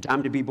 A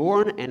time to be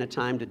born and a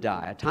time to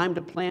die. A time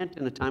to plant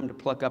and a time to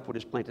pluck up what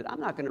is planted. I'm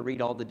not going to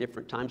read all the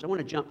different times. I want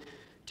to jump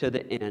to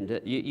the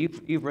end.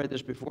 You've read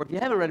this before. If you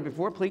haven't read it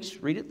before,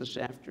 please read it this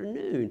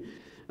afternoon.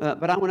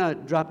 But I want to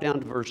drop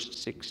down to verse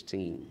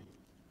 16.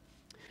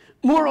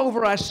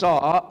 Moreover, I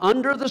saw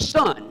under the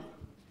sun.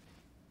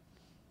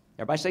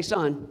 Everybody say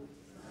sun.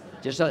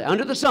 Just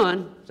under the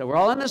sun. So we're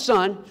all in the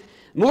sun.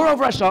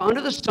 Moreover, I saw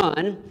under the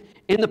sun,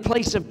 in the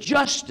place of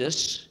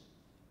justice,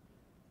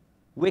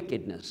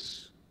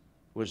 wickedness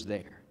was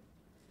there.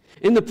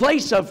 In the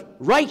place of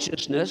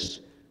righteousness,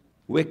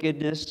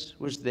 wickedness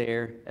was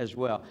there as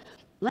well.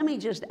 Let me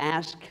just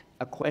ask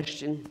a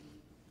question.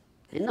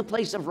 In the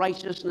place of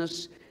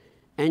righteousness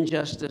and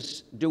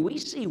justice, do we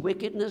see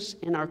wickedness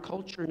in our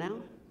culture now?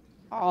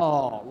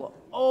 All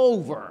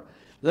over.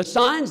 The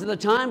signs of the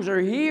times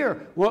are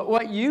here.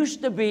 What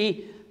used to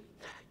be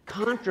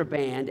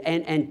contraband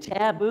and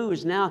taboo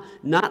is now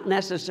not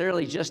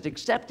necessarily just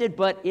accepted,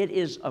 but it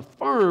is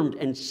affirmed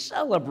and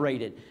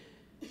celebrated.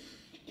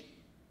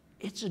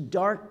 It's a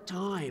dark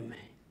time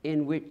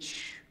in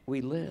which we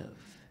live.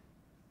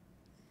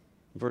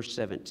 Verse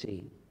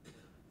 17.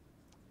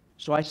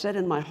 So I said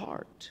in my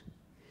heart,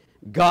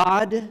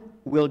 God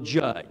will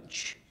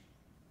judge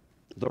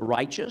the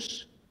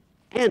righteous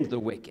and the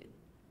wicked,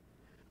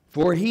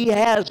 for he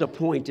has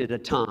appointed a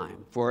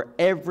time for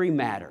every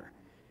matter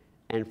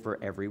and for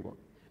every work.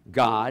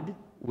 God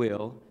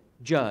will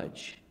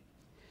judge.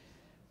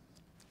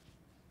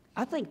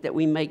 I think that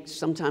we make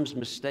sometimes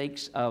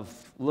mistakes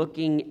of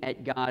looking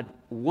at God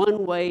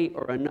one way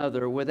or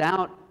another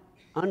without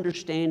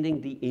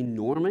understanding the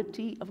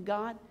enormity of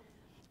God.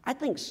 I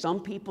think some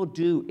people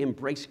do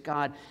embrace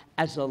God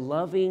as a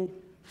loving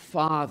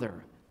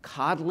Father,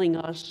 coddling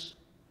us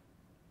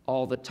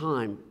all the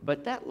time.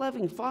 But that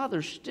loving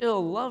Father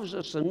still loves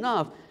us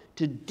enough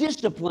to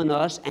discipline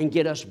us and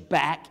get us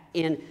back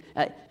in.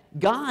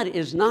 God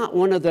is not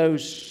one of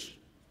those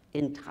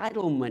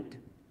entitlement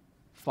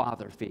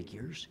father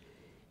figures.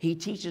 He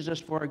teaches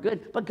us for our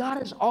good. But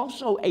God is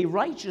also a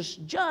righteous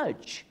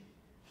judge.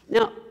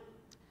 Now,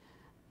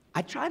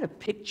 I try to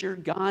picture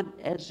God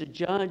as a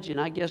judge, and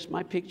I guess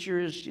my picture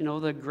is,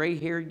 the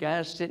gray-haired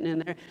guy sitting in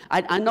there.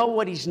 I know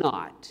what he's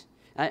not.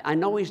 I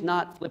know he's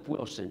not Flip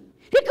Wilson.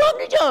 Here come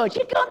the judge,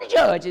 here come the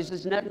judge.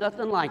 It's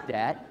nothing like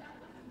that.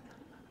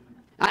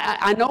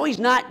 I know he's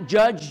not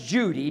Judge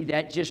Judy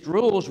that just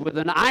rules with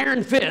an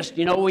iron fist.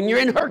 When you're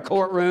in her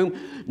courtroom,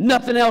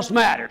 nothing else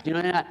matters.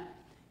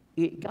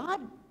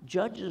 God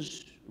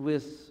judges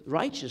with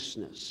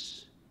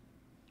righteousness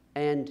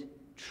and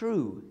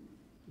true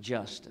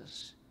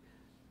justice.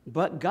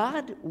 But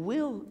God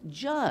will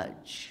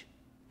judge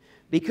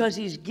because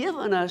He's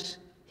given us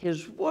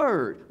His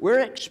Word.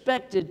 We're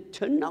expected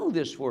to know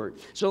this Word.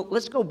 So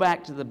let's go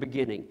back to the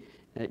beginning,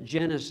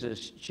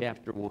 Genesis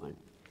chapter 1.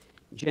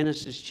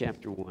 Genesis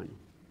chapter 1.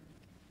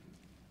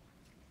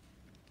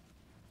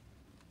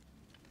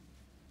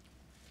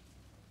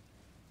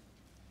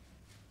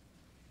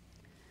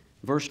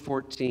 Verse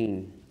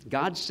 14,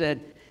 God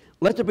said,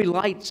 "Let there be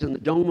lights in the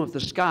dome of the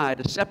sky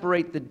to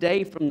separate the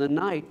day from the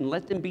night, and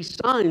let them be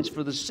signs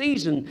for the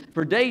season,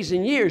 for days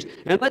and years.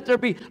 And let there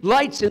be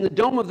lights in the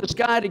dome of the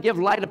sky to give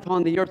light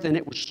upon the earth." And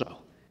it was so.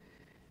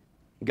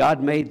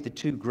 God made the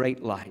two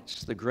great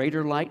lights, the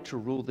greater light to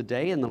rule the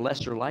day and the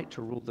lesser light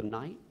to rule the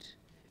night.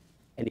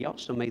 And He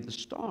also made the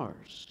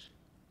stars.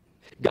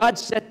 God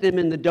set them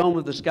in the dome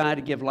of the sky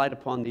to give light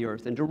upon the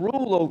earth and to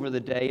rule over the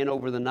day and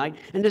over the night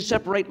and to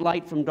separate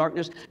light from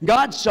darkness.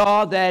 God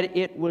saw that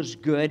it was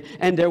good,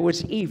 and there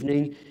was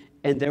evening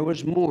and there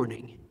was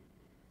morning,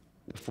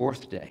 the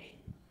fourth day.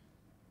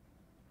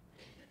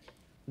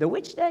 The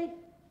which day?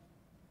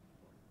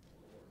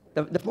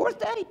 The fourth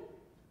day?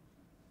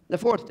 The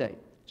fourth day.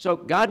 So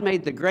God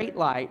made the great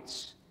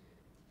lights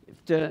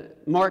to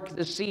mark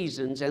the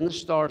seasons and the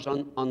stars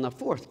on the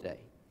fourth day.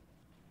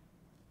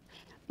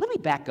 Let me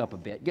back up a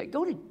bit.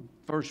 Go to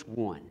verse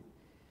 1.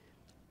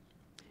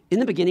 In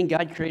the beginning,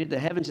 God created the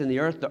heavens and the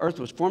earth. The earth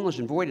was formless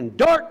and void, and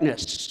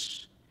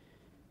darkness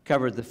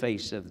covered the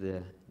face of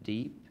the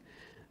deep.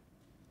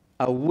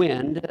 A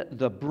wind,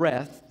 the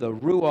breath, the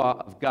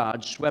ruah of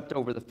God, swept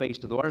over the face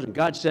of the waters. And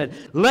God said,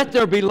 "Let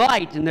there be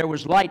light." And there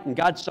was light, and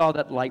God saw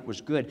that light was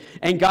good.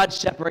 And God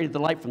separated the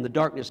light from the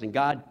darkness, and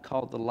God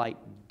called the light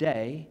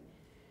day,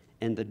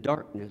 and the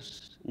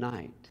darkness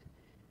night.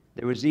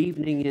 There was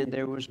evening and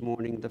there was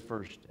morning the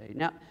first day.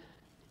 Now,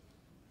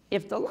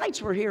 if the lights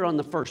were here on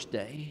the first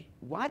day,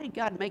 why did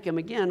God make them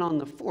again on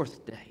the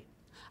fourth day?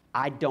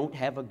 I don't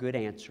have a good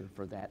answer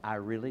for that. I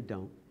really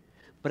don't.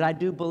 But I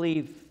do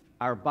believe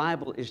our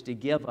Bible is to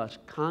give us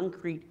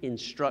concrete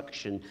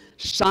instruction,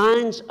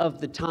 signs of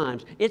the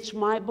times. It's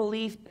my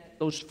belief that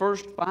those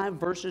first 5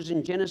 verses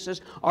in Genesis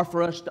are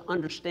for us to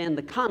understand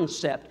the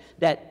concept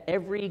that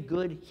every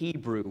good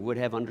Hebrew would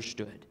have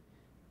understood.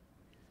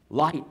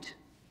 Light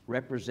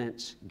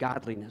represents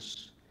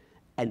godliness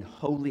and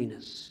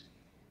holiness,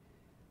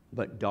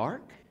 but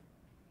dark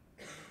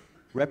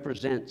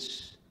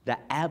represents the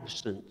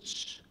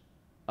absence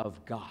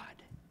of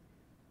God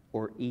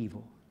or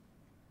evil.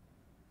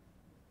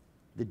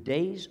 The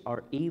days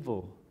are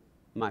evil,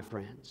 my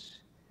friends.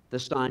 The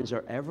signs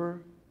are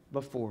ever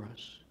before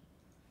us.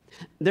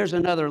 There's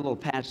another little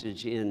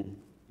passage in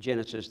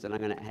Genesis that I'm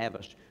going to have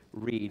us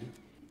read.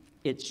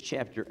 It's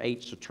chapter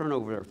 8, so turn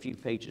over a few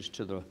pages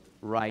to the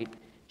right.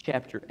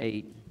 Chapter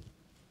 8.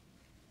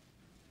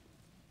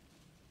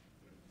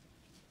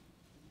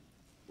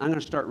 I'm going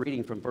to start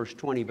reading from verse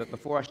 20, but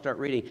before I start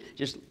reading,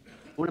 just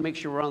want to make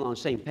sure we're all on the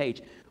same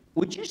page.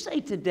 Would you say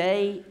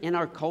today in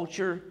our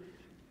culture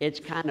it's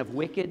kind of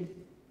wicked?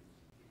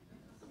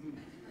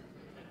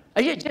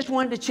 I just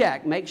wanted to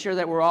check, make sure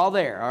that we're all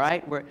there, all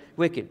right? We're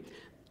wicked.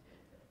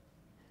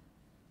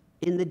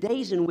 In the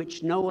days in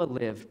which Noah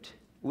lived,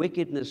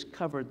 wickedness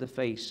covered the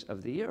face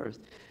of the earth.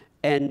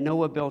 And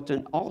Noah built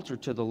an altar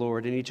to the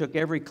Lord, and he took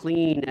every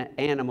clean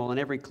animal and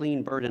every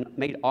clean bird and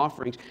made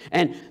offerings.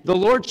 And the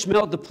Lord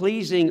smelled the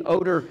pleasing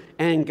odor,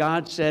 and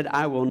God said,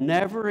 "I will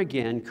never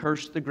again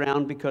curse the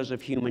ground because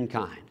of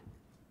humankind.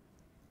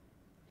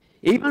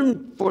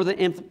 Even for the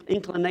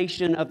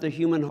inclination of the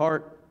human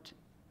heart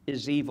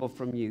is evil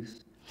from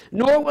youth.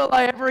 Nor will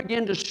I ever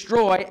again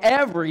destroy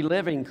every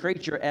living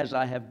creature as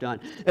I have done.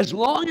 As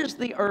long as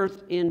the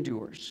earth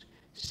endures,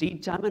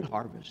 seed time and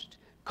harvest,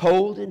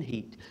 cold and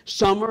heat,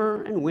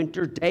 summer and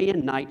winter, day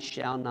and night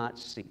shall not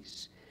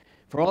cease."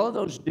 For all of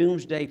those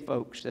doomsday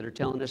folks that are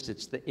telling us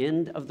it's the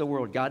end of the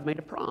world, God made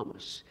a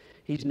promise.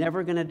 He's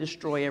never going to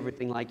destroy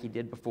everything like He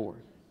did before.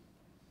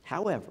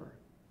 However,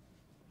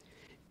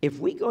 if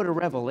we go to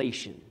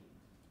Revelation,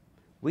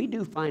 we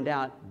do find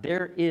out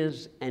there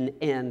is an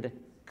end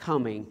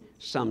coming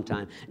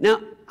sometime.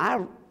 Now,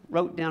 I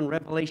wrote down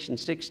Revelation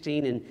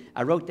 16, and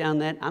I wrote down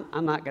that.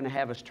 I'm not going to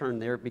have us turn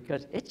there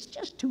because it's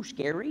just too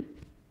scary.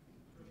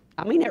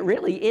 I mean, it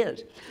really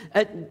is.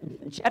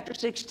 Chapter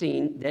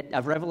 16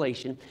 of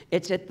Revelation,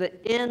 it's at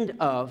the end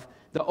of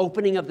the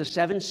opening of the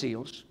 7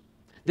 seals,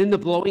 then the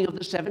blowing of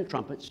the 7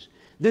 trumpets,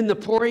 then the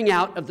pouring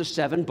out of the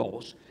 7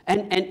 bowls,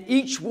 and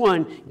each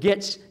one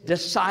gets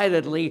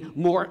decidedly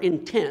more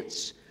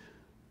intense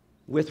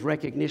with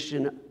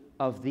recognition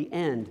of the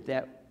end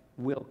that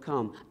will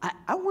come.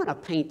 I want to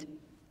paint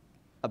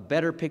a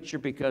better picture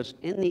because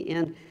in the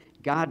end,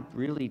 God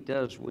really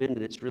does win,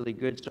 and it's really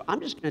good. So I'm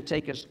just going to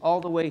take us all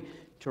the way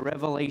to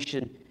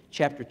Revelation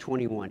chapter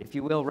 21. If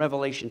you will,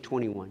 Revelation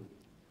 21.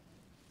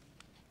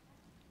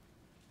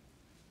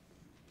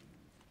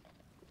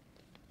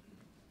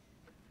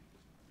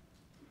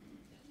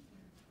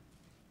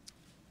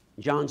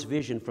 John's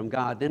vision from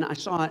God. Then I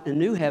saw a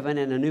new heaven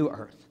and a new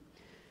earth.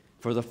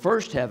 For the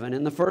first heaven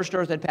and the first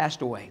earth had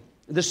passed away.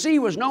 The sea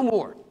was no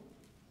more.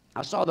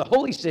 I saw the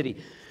holy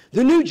city,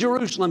 the new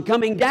Jerusalem,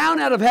 coming down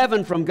out of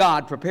heaven from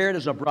God, prepared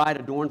as a bride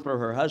adorned for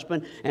her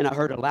husband. And I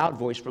heard a loud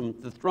voice from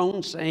the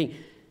throne saying,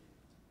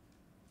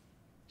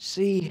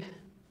 see,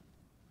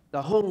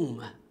 the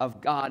home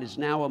of God is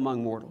now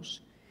among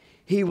mortals.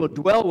 He will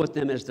dwell with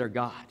them as their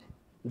God.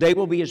 They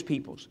will be his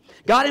peoples.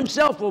 God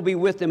himself will be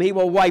with them. He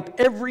will wipe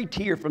every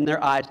tear from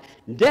their eyes.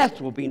 Death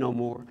will be no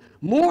more.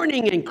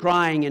 Mourning and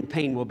crying and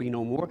pain will be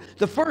no more.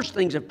 The first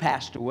things have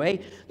passed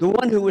away. The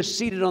one who was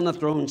seated on the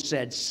throne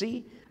said,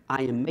 see,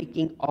 I am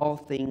making all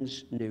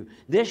things new.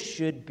 This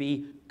should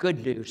be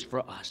good news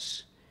for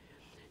us.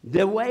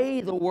 The way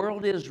the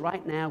world is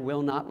right now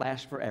will not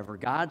last forever.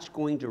 God's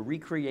going to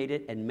recreate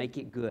it and make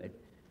it good.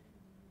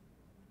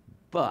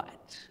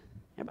 But,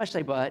 everybody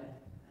say but.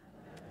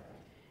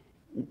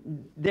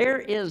 There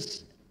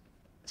is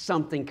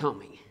something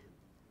coming.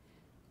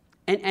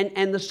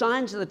 And the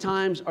signs of the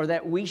times are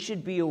that we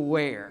should be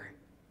aware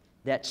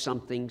that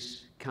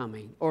something's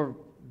coming. Or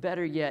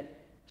better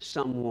yet,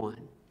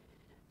 someone.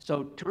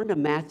 So turn to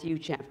Matthew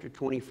chapter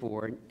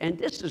 24. And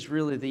this is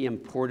really the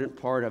important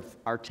part of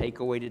our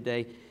takeaway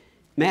today.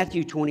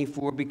 Matthew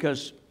 24,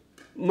 because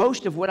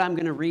most of what I'm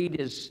going to read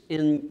is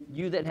in,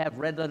 you that have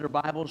red letter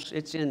Bibles,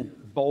 it's in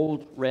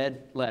bold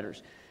red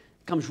letters.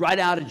 It comes right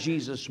out of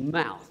Jesus'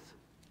 mouth.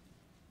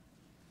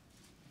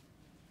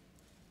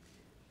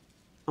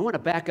 I want to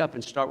back up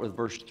and start with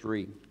verse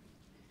 3.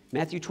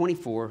 Matthew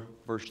 24,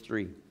 verse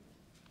 3.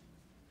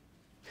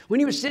 When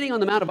he was sitting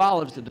on the Mount of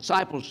Olives, the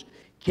disciples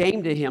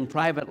came to him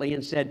privately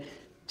and said,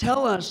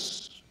 tell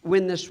us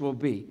when this will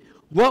be.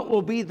 What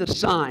will be the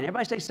sign?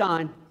 Everybody say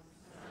sign.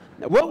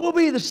 What will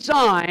be the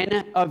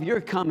sign of your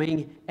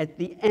coming at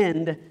the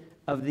end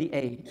of the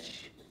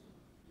age?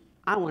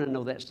 I want to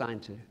know that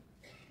sign too.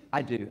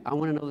 I do. I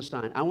want to know the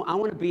sign. I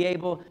want to be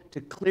able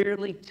to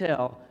clearly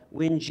tell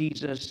when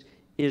Jesus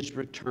is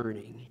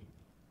returning.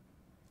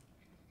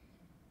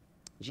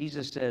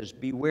 Jesus says,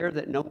 beware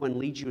that no one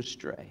leads you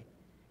astray.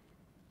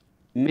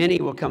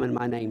 Many will come in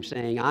my name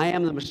saying, I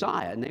am the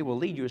Messiah, and they will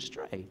lead you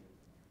astray.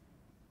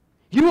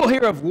 You will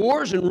hear of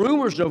wars and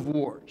rumors of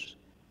wars.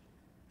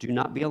 Do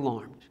not be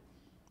alarmed.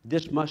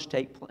 This must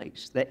take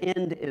place. The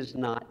end is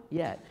not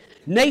yet.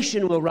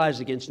 Nation will rise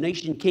against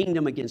nation,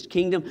 kingdom against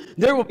kingdom.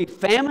 There will be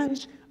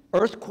famines,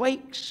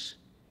 earthquakes,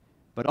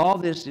 but all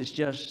this is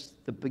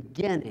just the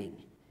beginning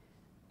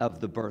of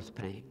the birth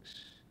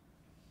pangs.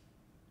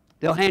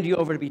 They'll hand you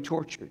over to be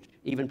tortured,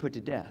 even put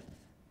to death.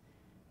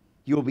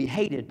 You will be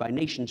hated by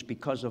nations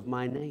because of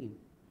my name.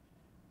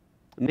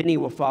 Many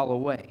will fall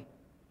away.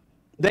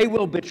 They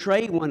will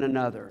betray one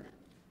another.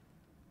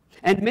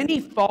 And many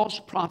false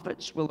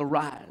prophets will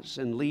arise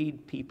and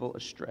lead people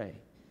astray.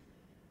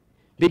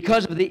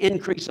 Because of the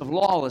increase of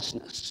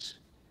lawlessness,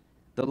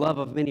 the love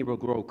of many will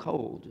grow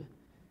cold.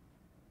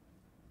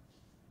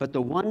 But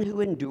the one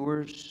who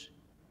endures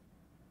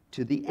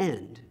to the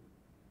end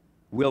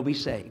will be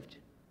saved.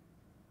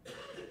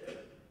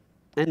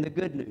 And the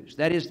good news,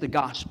 that is the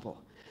gospel.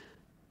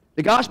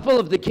 The gospel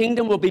of the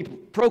kingdom will be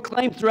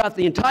proclaimed throughout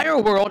the entire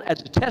world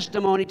as a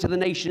testimony to the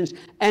nations,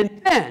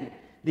 and then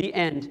the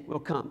end will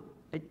come.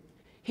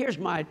 Here's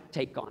my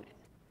take on it.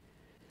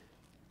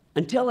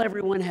 Until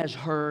everyone has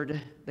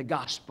heard the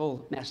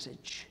gospel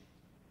message,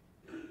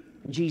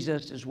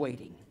 Jesus is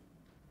waiting.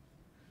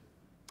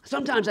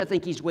 Sometimes I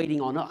think he's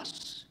waiting on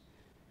us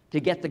to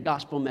get the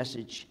gospel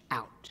message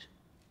out.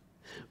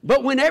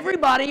 But when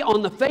everybody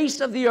on the face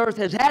of the earth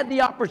has had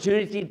the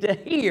opportunity to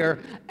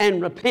hear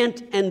and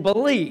repent and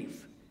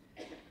believe,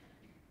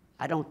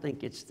 I don't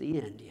think it's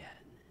the end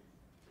yet,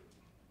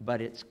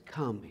 but it's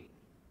coming.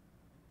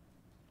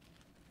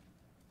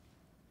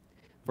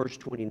 Verse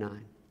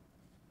 29.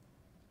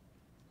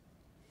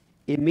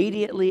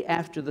 Immediately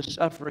after the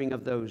suffering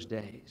of those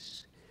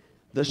days,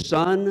 the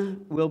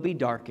sun will be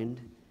darkened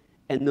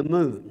and the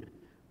moon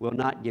will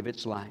not give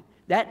its light.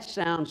 That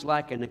sounds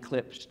like an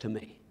eclipse to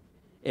me.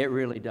 It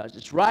really does.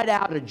 It's right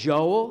out of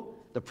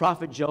Joel the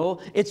prophet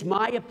Joel. It's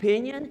my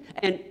opinion.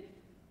 And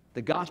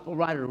the gospel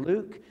writer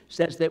Luke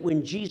says that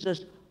when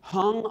Jesus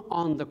hung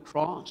on the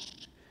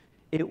cross,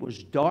 it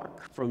was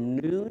dark from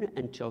noon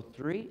until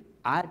 3.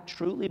 I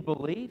truly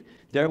believe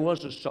there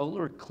was a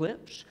solar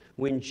eclipse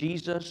when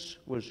Jesus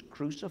was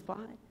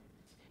crucified.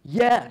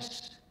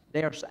 Yes,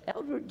 they are.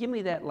 Elder, give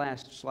me that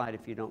last slide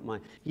if you don't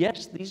mind.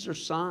 Yes, these are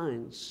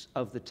signs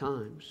of the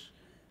times.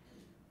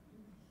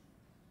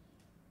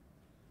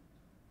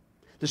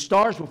 The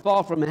stars will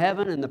fall from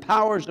heaven, and the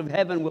powers of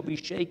heaven will be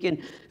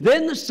shaken.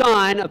 Then the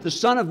sign of the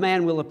Son of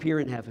Man will appear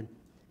in heaven.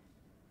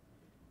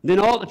 Then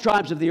all the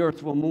tribes of the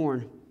earth will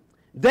mourn.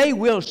 They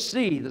will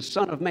see the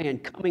Son of Man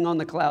coming on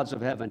the clouds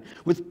of heaven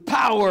with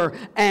power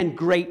and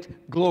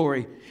great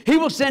glory. He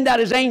will send out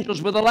his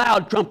angels with a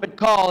loud trumpet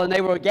call, and they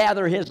will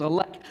gather his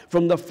elect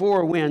from the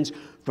four winds,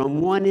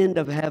 from one end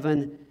of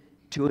heaven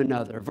to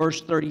another.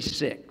 Verse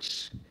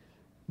 36.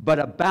 But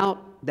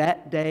about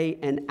that day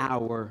and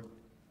hour,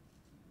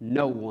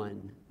 no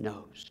one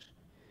knows.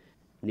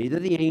 Neither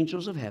the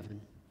angels of heaven,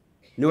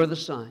 nor the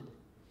Son,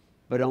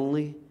 but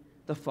only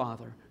the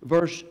Father.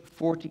 Verse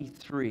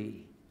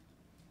 43.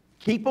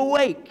 Keep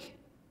awake,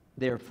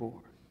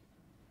 therefore,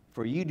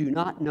 for you do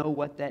not know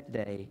what that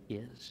day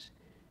is,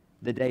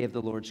 the day of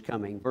the Lord's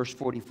coming. Verse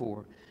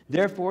 44,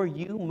 therefore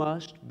you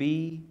must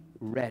be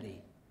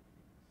ready,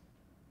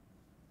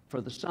 for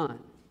the Son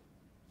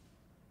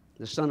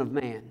of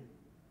Man,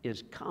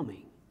 is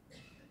coming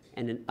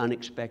in an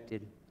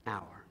unexpected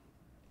hour.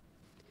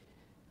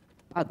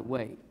 By the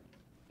way,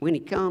 when he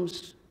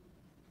comes,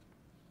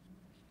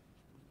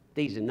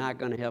 these are not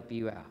going to help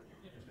you out.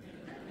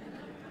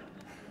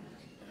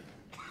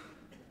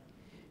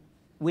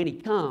 When he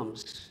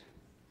comes,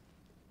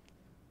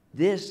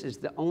 this is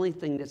the only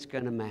thing that's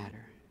going to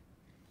matter.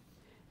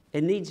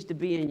 It needs to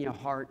be in your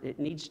heart. It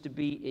needs to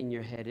be in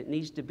your head. It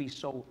needs to be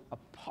so a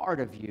part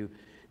of you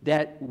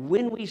that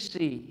when we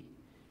see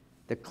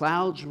the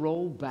clouds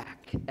roll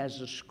back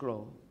as a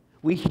scroll,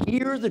 we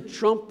hear the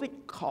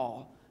trumpet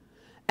call,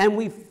 and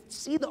we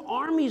see the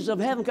armies of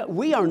heaven come,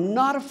 we are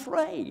not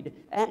afraid.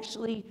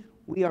 Actually,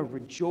 we are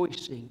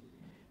rejoicing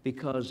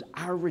because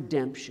our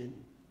redemption,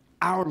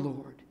 our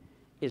Lord,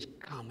 is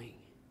coming.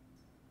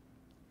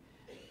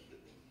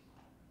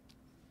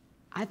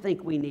 I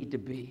think we need to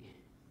be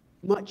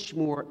much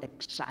more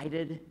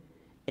excited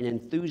and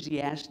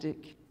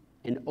enthusiastic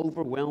and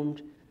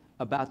overwhelmed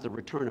about the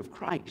return of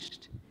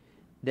Christ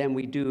than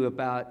we do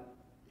about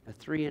a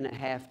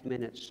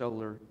 3.5-minute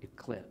solar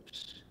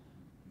eclipse.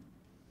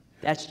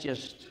 That's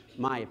just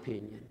my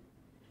opinion.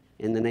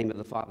 In the name of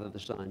the Father, the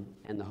Son,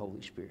 and the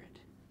Holy Spirit.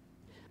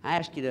 I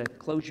ask you to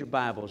close your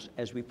Bibles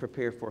as we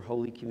prepare for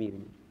Holy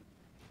Communion.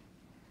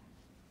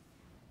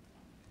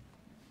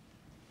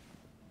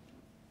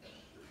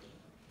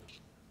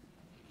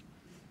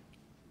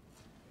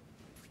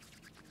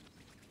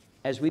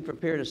 As we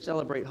prepare to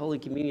celebrate Holy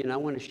Communion, I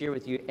want to share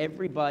with you,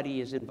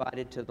 everybody is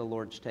invited to the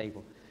Lord's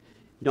table.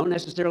 You don't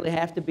necessarily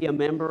have to be a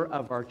member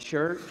of our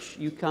church.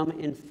 You come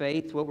in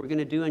faith. What we're going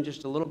to do in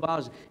just a little while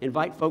is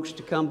invite folks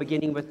to come,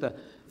 beginning with the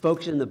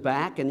folks in the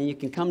back, and then you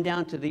can come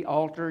down to the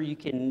altar. You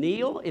can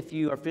kneel if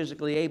you are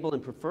physically able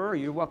and prefer, or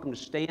you're welcome to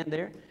stand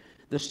there.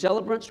 The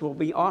celebrants will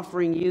be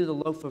offering you the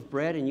loaf of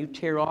bread, and you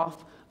tear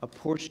off a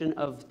portion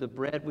of the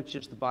bread, which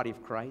is the body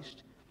of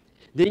Christ.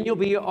 Then you'll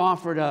be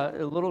offered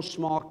a little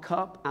small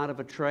cup out of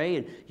a tray,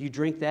 and you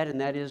drink that, and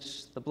that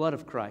is the blood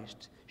of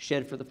Christ,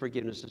 shed for the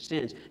forgiveness of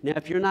sins. Now,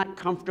 if you're not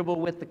comfortable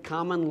with the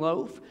common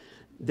loaf,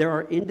 there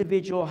are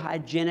individual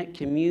hygienic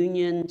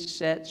communion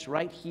sets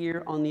right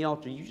here on the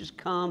altar. You just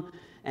come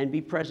and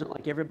be present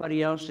like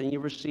everybody else, and you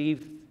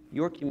receive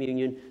your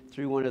communion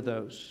through one of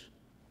those.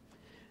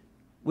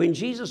 When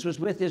Jesus was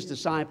with his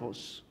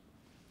disciples,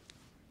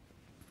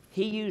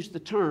 he used the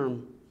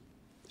term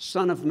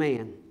Son of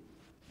Man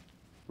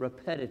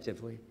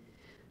repetitively.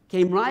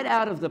 Came right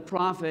out of the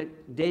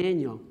prophet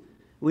Daniel.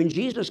 When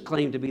Jesus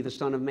claimed to be the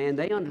Son of Man,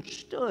 they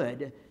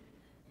understood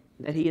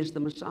that he is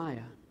the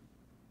Messiah.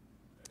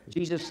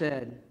 Jesus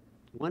said,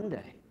 one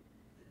day,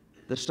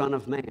 the Son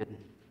of Man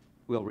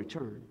will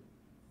return.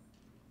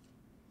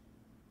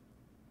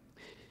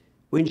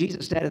 When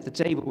Jesus sat at the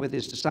table with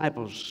his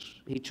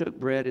disciples, he took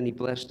bread and he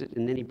blessed it,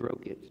 and then he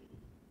broke it.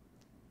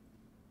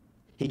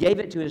 He gave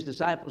it to his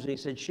disciples and he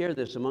said, share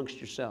this amongst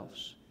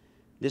yourselves.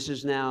 This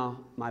is now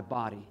my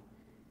body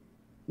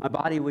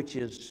which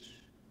is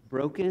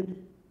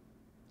broken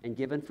and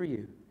given for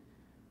you.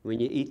 When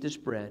you eat this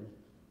bread,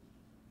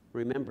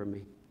 remember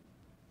me.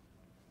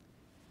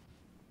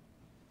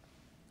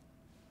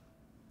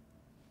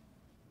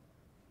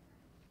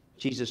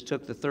 Jesus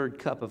took the third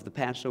cup of the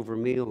Passover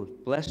meal,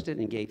 blessed it,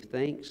 and gave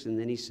thanks. And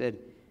then he said,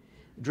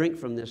 drink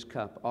from this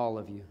cup, all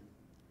of you.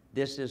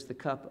 This is the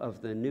cup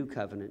of the new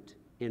covenant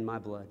in my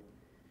blood.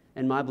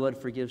 And my blood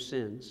forgives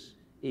sins,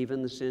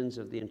 even the sins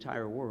of the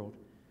entire world.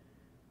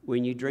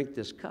 When you drink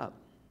this cup,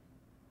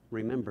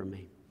 remember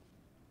me.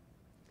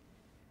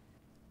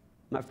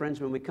 My friends,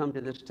 when we come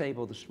to this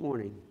table this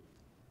morning,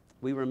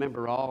 we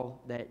remember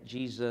all that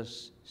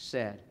Jesus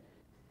said,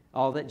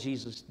 all that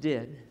Jesus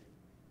did,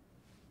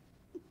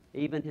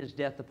 even his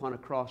death upon a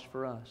cross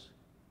for us.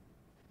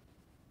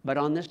 But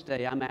on this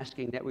day, I'm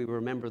asking that we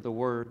remember the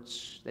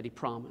words that he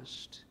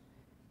promised.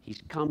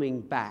 He's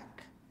coming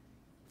back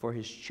for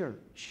his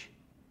church.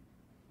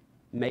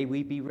 May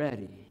we be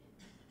ready.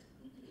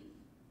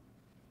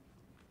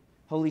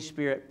 Holy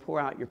Spirit, pour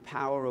out your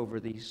power over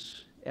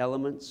these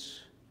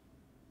elements.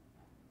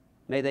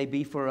 May they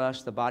be for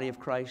us the body of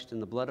Christ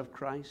and the blood of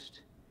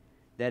Christ,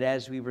 that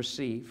as we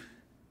receive,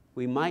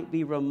 we might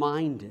be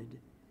reminded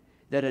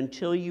that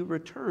until you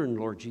return,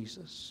 Lord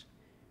Jesus,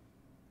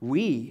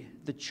 we,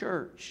 the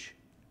church,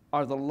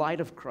 are the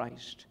light of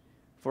Christ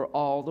for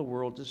all the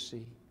world to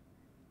see.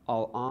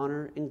 All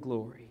honor and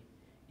glory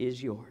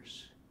is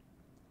yours.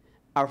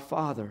 Our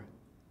Father,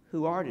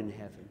 who art in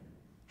heaven,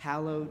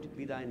 hallowed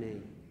be thy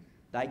name.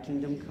 Thy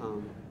kingdom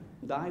come,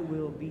 thy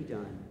will be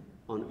done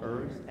on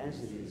earth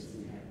as it is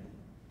in heaven.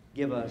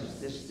 Give us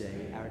this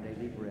day our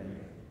daily bread,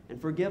 and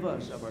forgive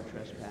us of our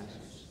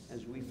trespasses,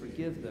 as we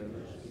forgive those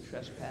who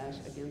trespass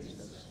against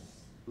us.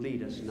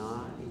 Lead us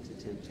not into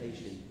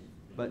temptation,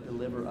 but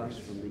deliver us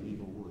from the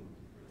evil one.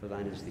 For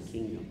thine is the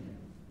kingdom,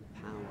 the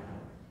power,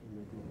 and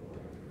the glory.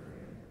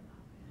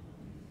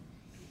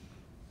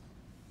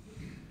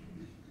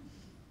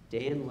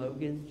 Dan,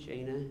 Logan,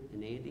 Shayna,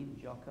 and Andy,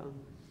 would y'all come?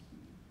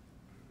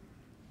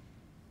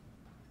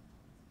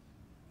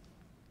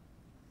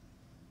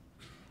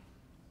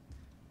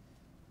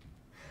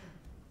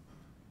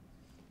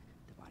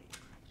 The body of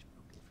Christ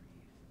broken for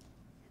you,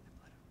 and the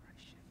blood of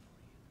Christ shed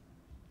for you.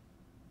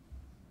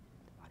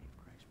 The body of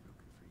Christ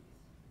broken for you,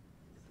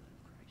 and the blood of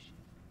Christ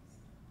shed for you.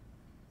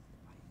 The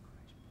body of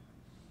Christ broken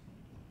for you,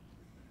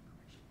 and the blood of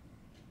Christ shed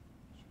for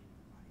you.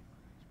 The body of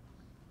Christ broken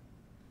for you,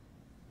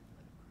 and the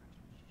blood of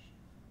Christ was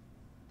shed for you.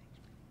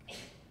 Thanks be to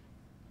God.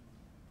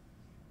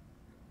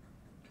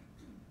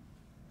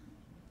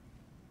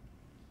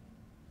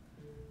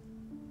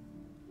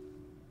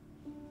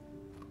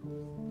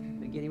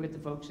 Beginning with the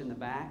folks in the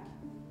back,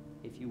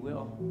 if you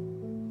will.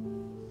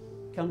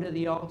 Come to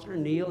the altar,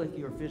 kneel if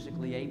you are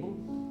physically able,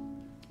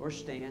 or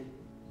stand.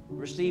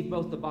 Receive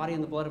both the body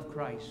and the blood of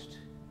Christ.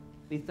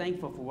 Be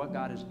thankful for what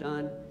God has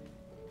done,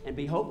 and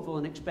be hopeful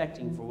and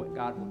expecting for what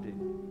God will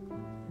do.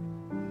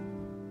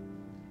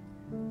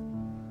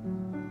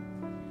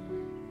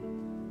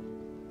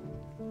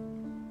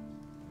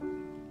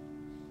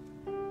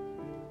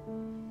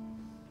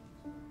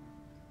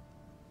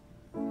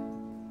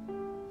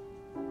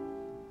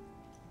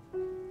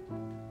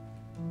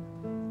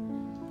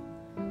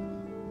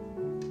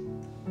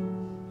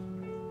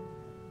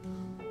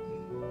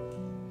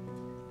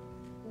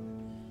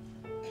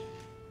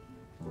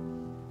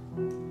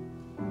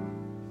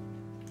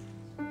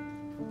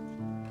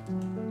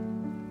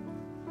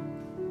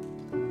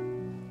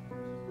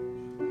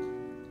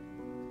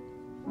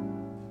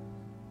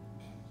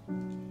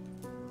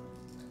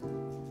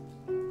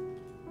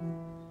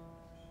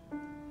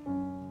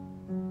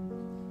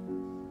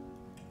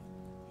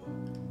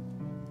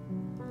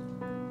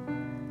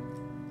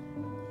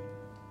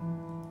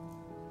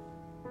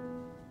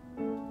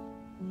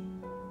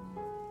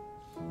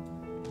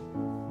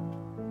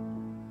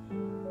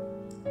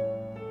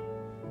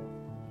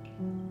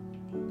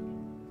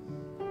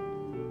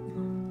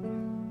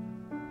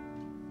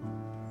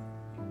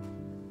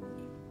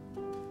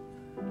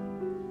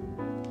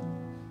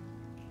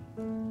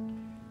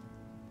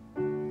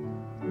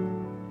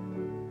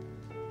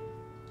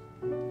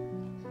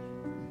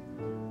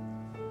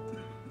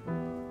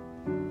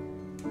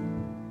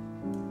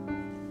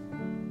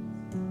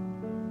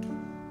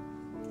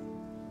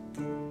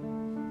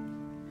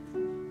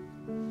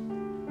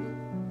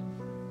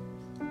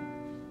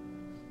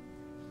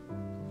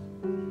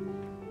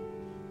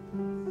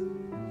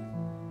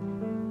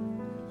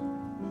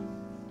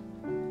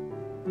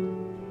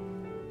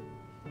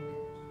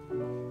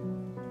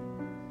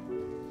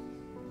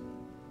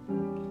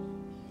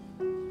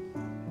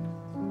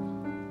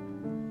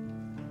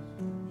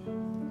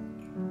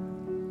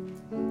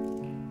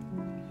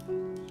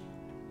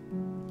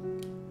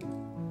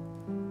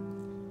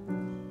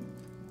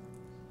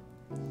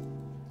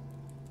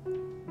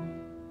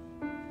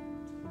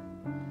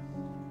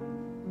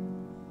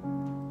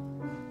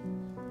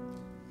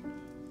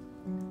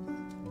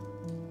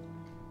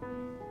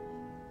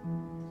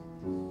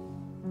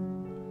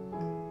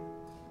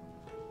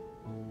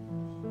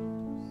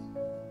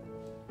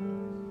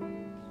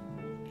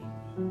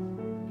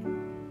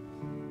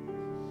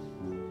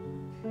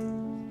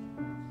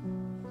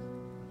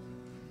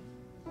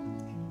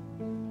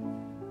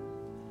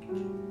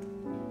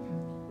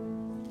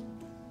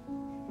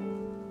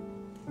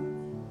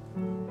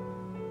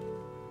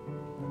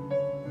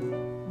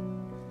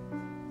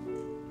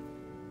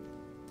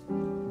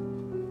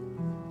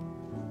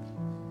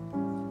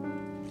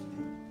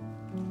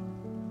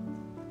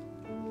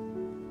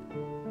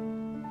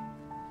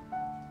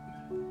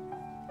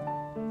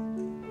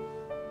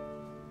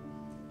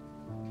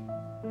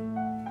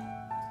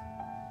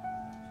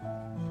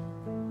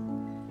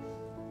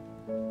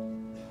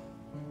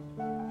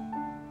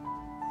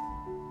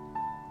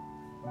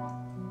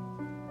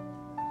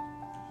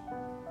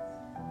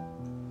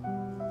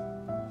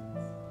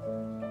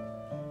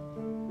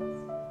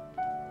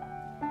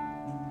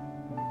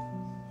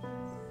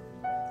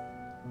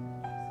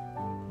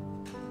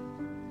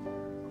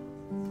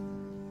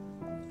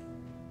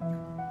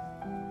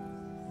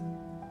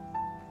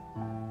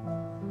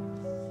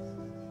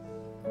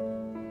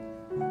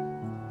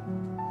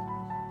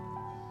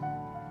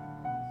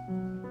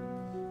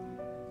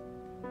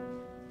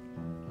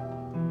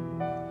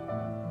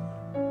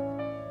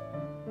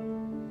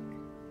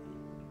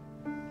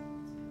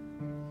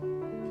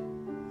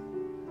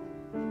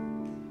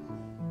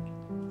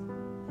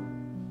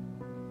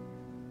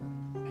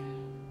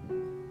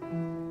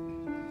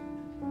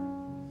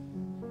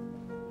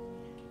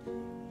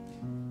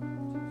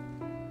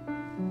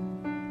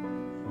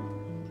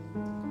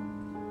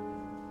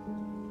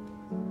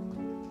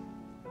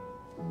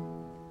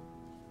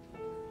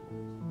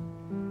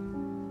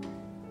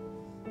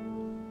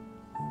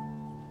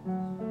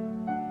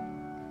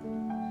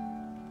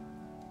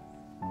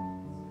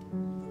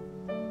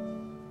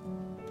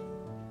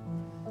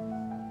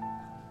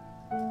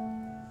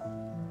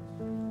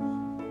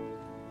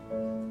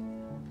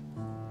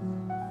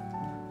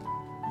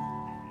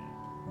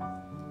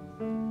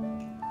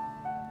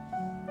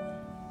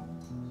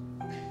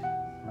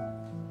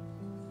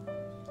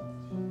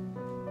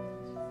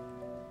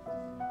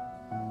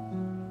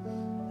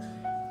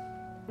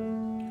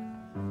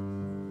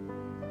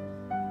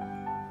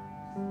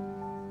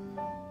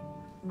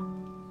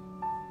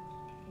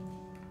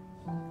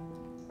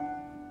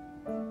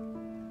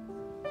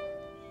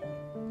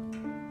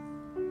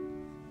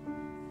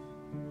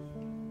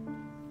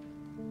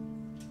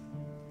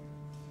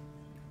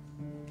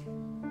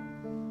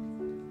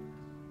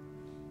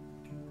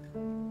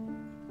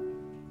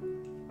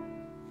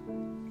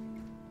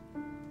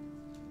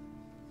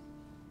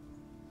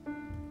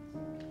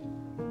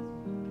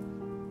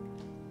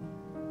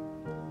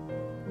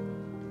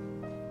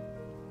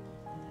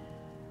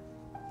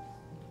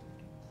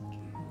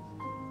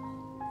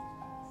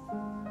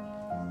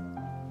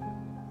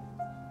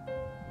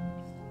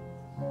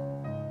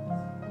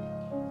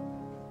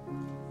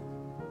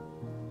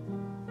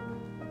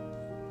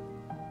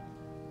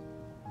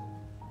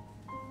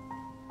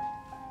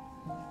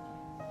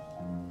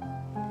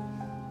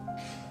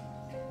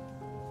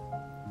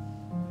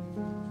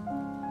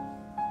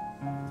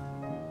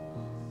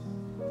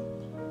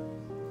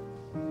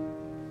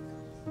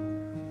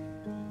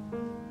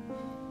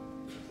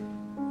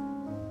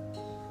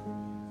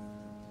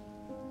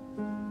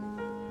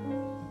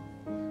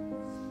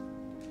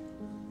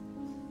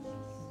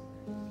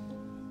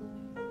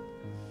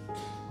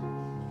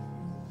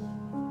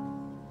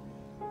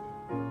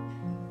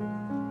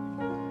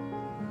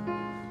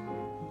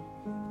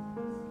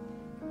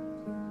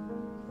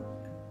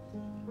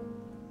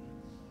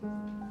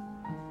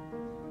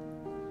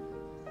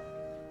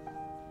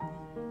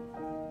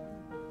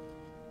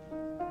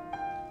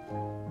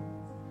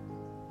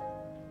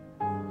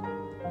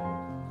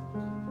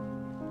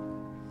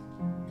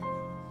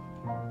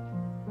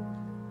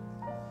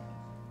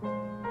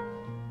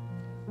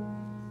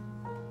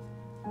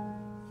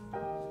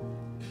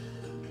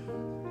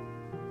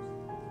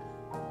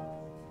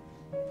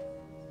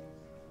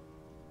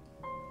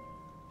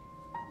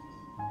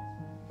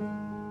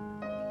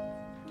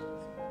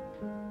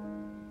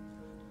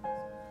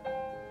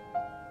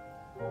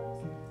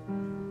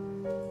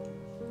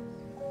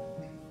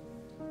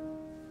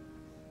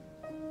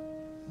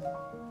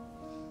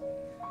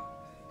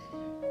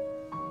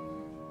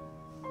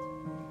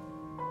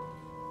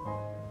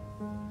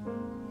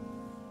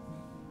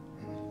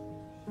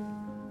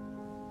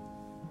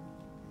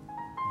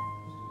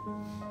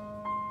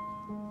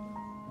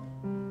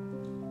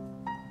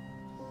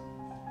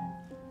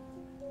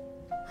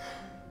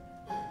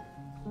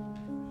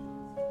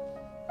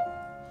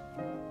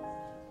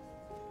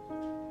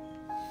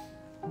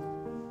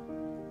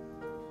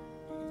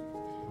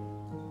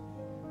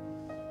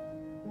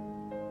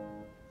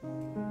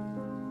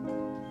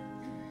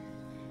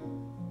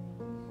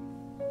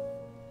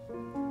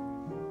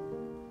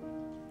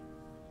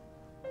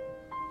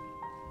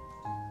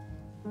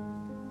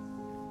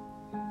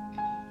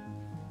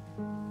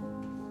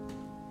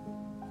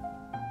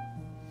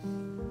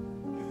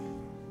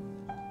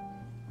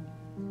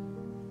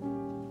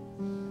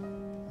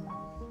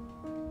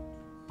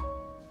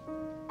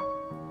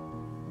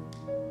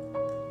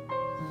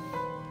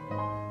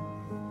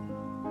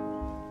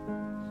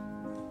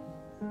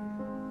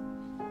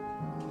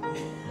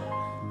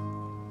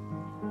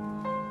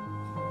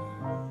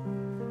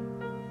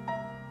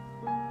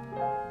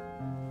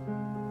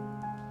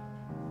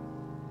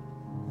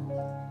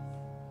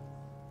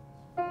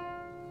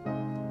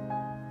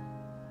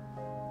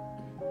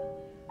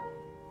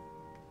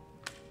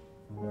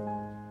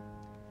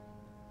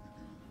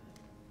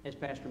 as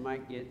Pastor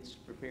Mike gets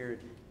prepared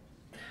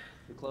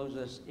to close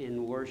us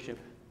in worship,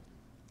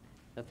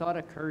 the thought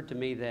occurred to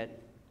me that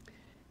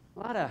a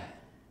lot of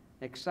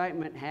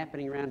excitement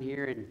happening around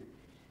here, and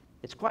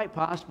it's quite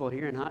possible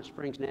here in Hot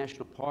Springs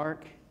National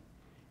Park,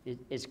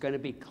 it's going to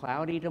be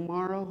cloudy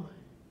tomorrow,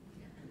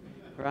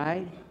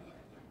 right?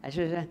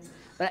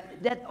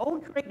 But that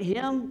old great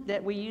hymn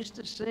that we used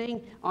to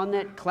sing on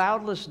that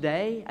cloudless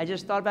day, I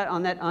just thought about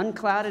on that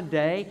unclouded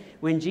day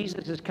when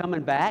Jesus is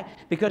coming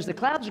back, because the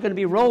clouds are going to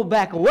be rolled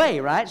back away,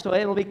 right? So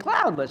it'll be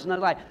cloudless. And I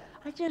was like,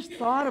 I just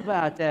thought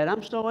about that.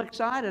 I'm so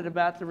excited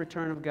about the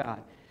return of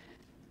God.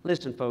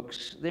 Listen,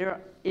 folks,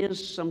 there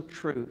is some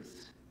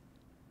truth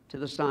to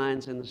the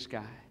signs in the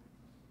sky.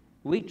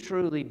 We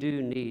truly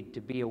do need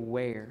to be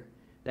aware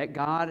that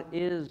God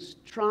is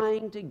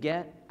trying to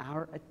get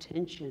our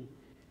attention.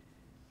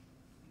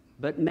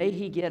 But may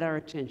He get our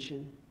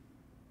attention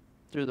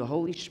through the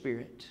Holy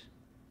Spirit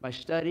by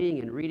studying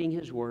and reading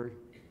His Word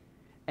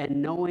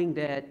and knowing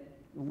that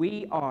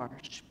we are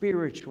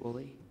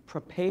spiritually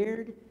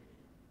prepared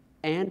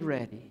and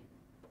ready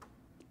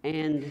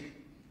and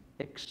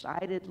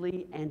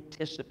excitedly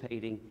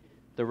anticipating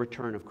the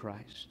return of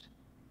Christ.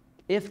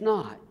 If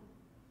not,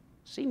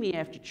 see me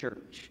after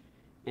church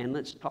and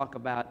let's talk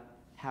about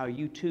how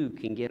you too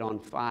can get on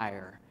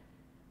fire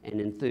and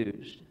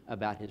enthused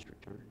about His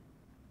return.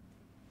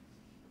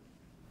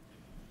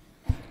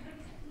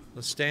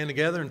 Let's stand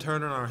together and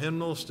turn on our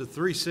hymnals to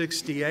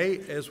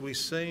 368 as we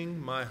sing,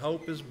 My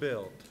Hope is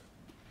Built.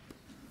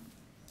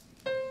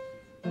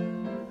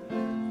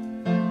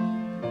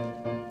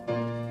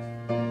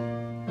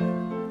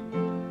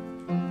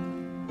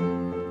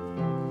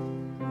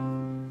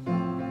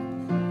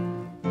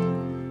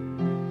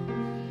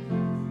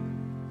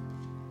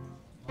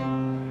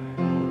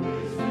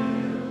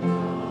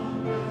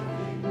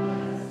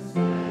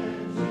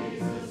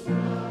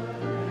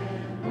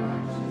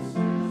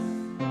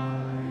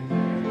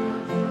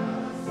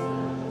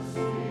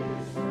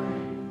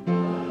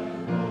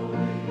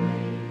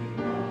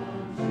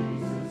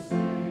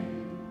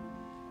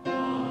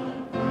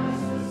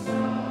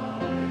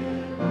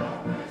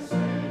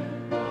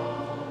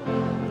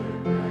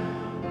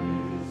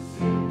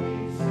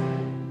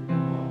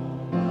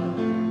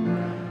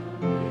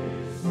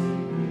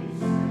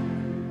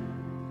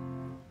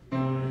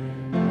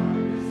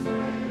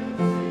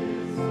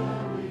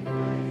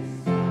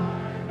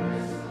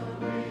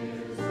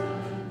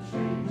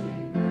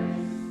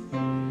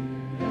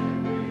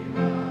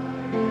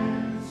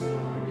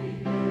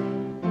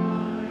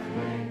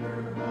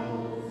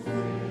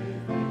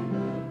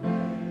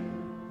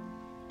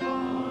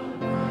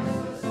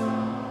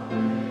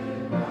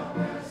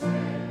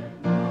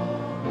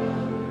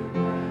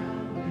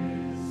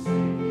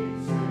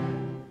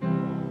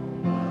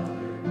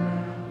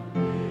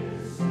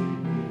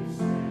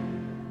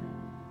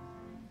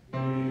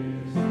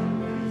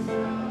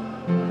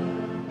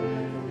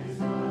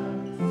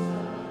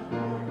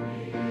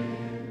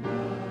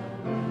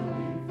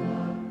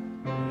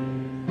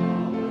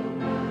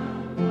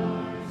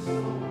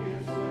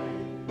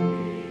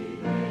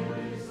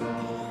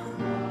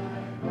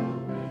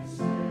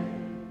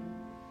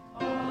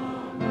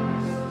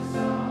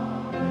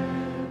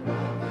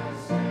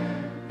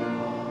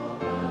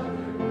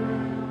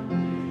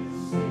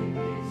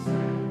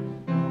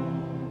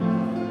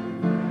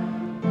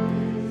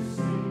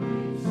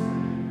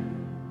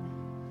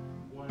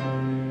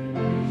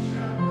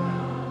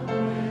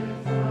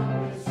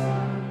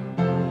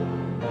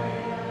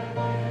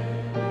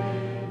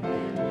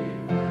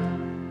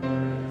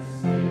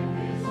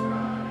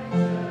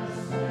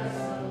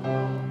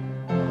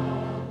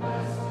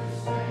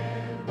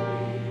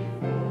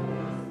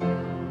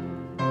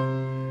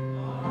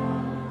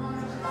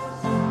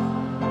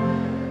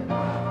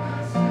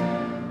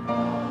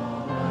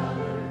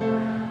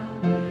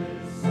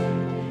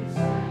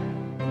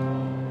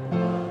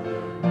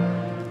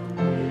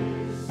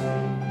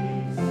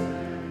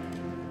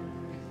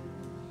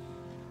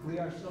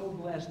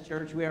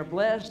 Church. We are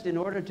blessed in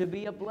order to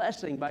be a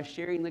blessing by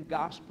sharing the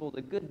gospel,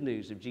 the good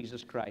news of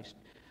Jesus Christ.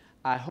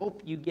 I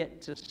hope you get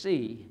to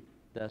see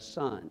the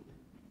sun.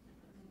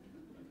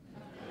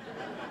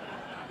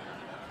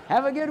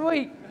 Have a good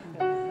week.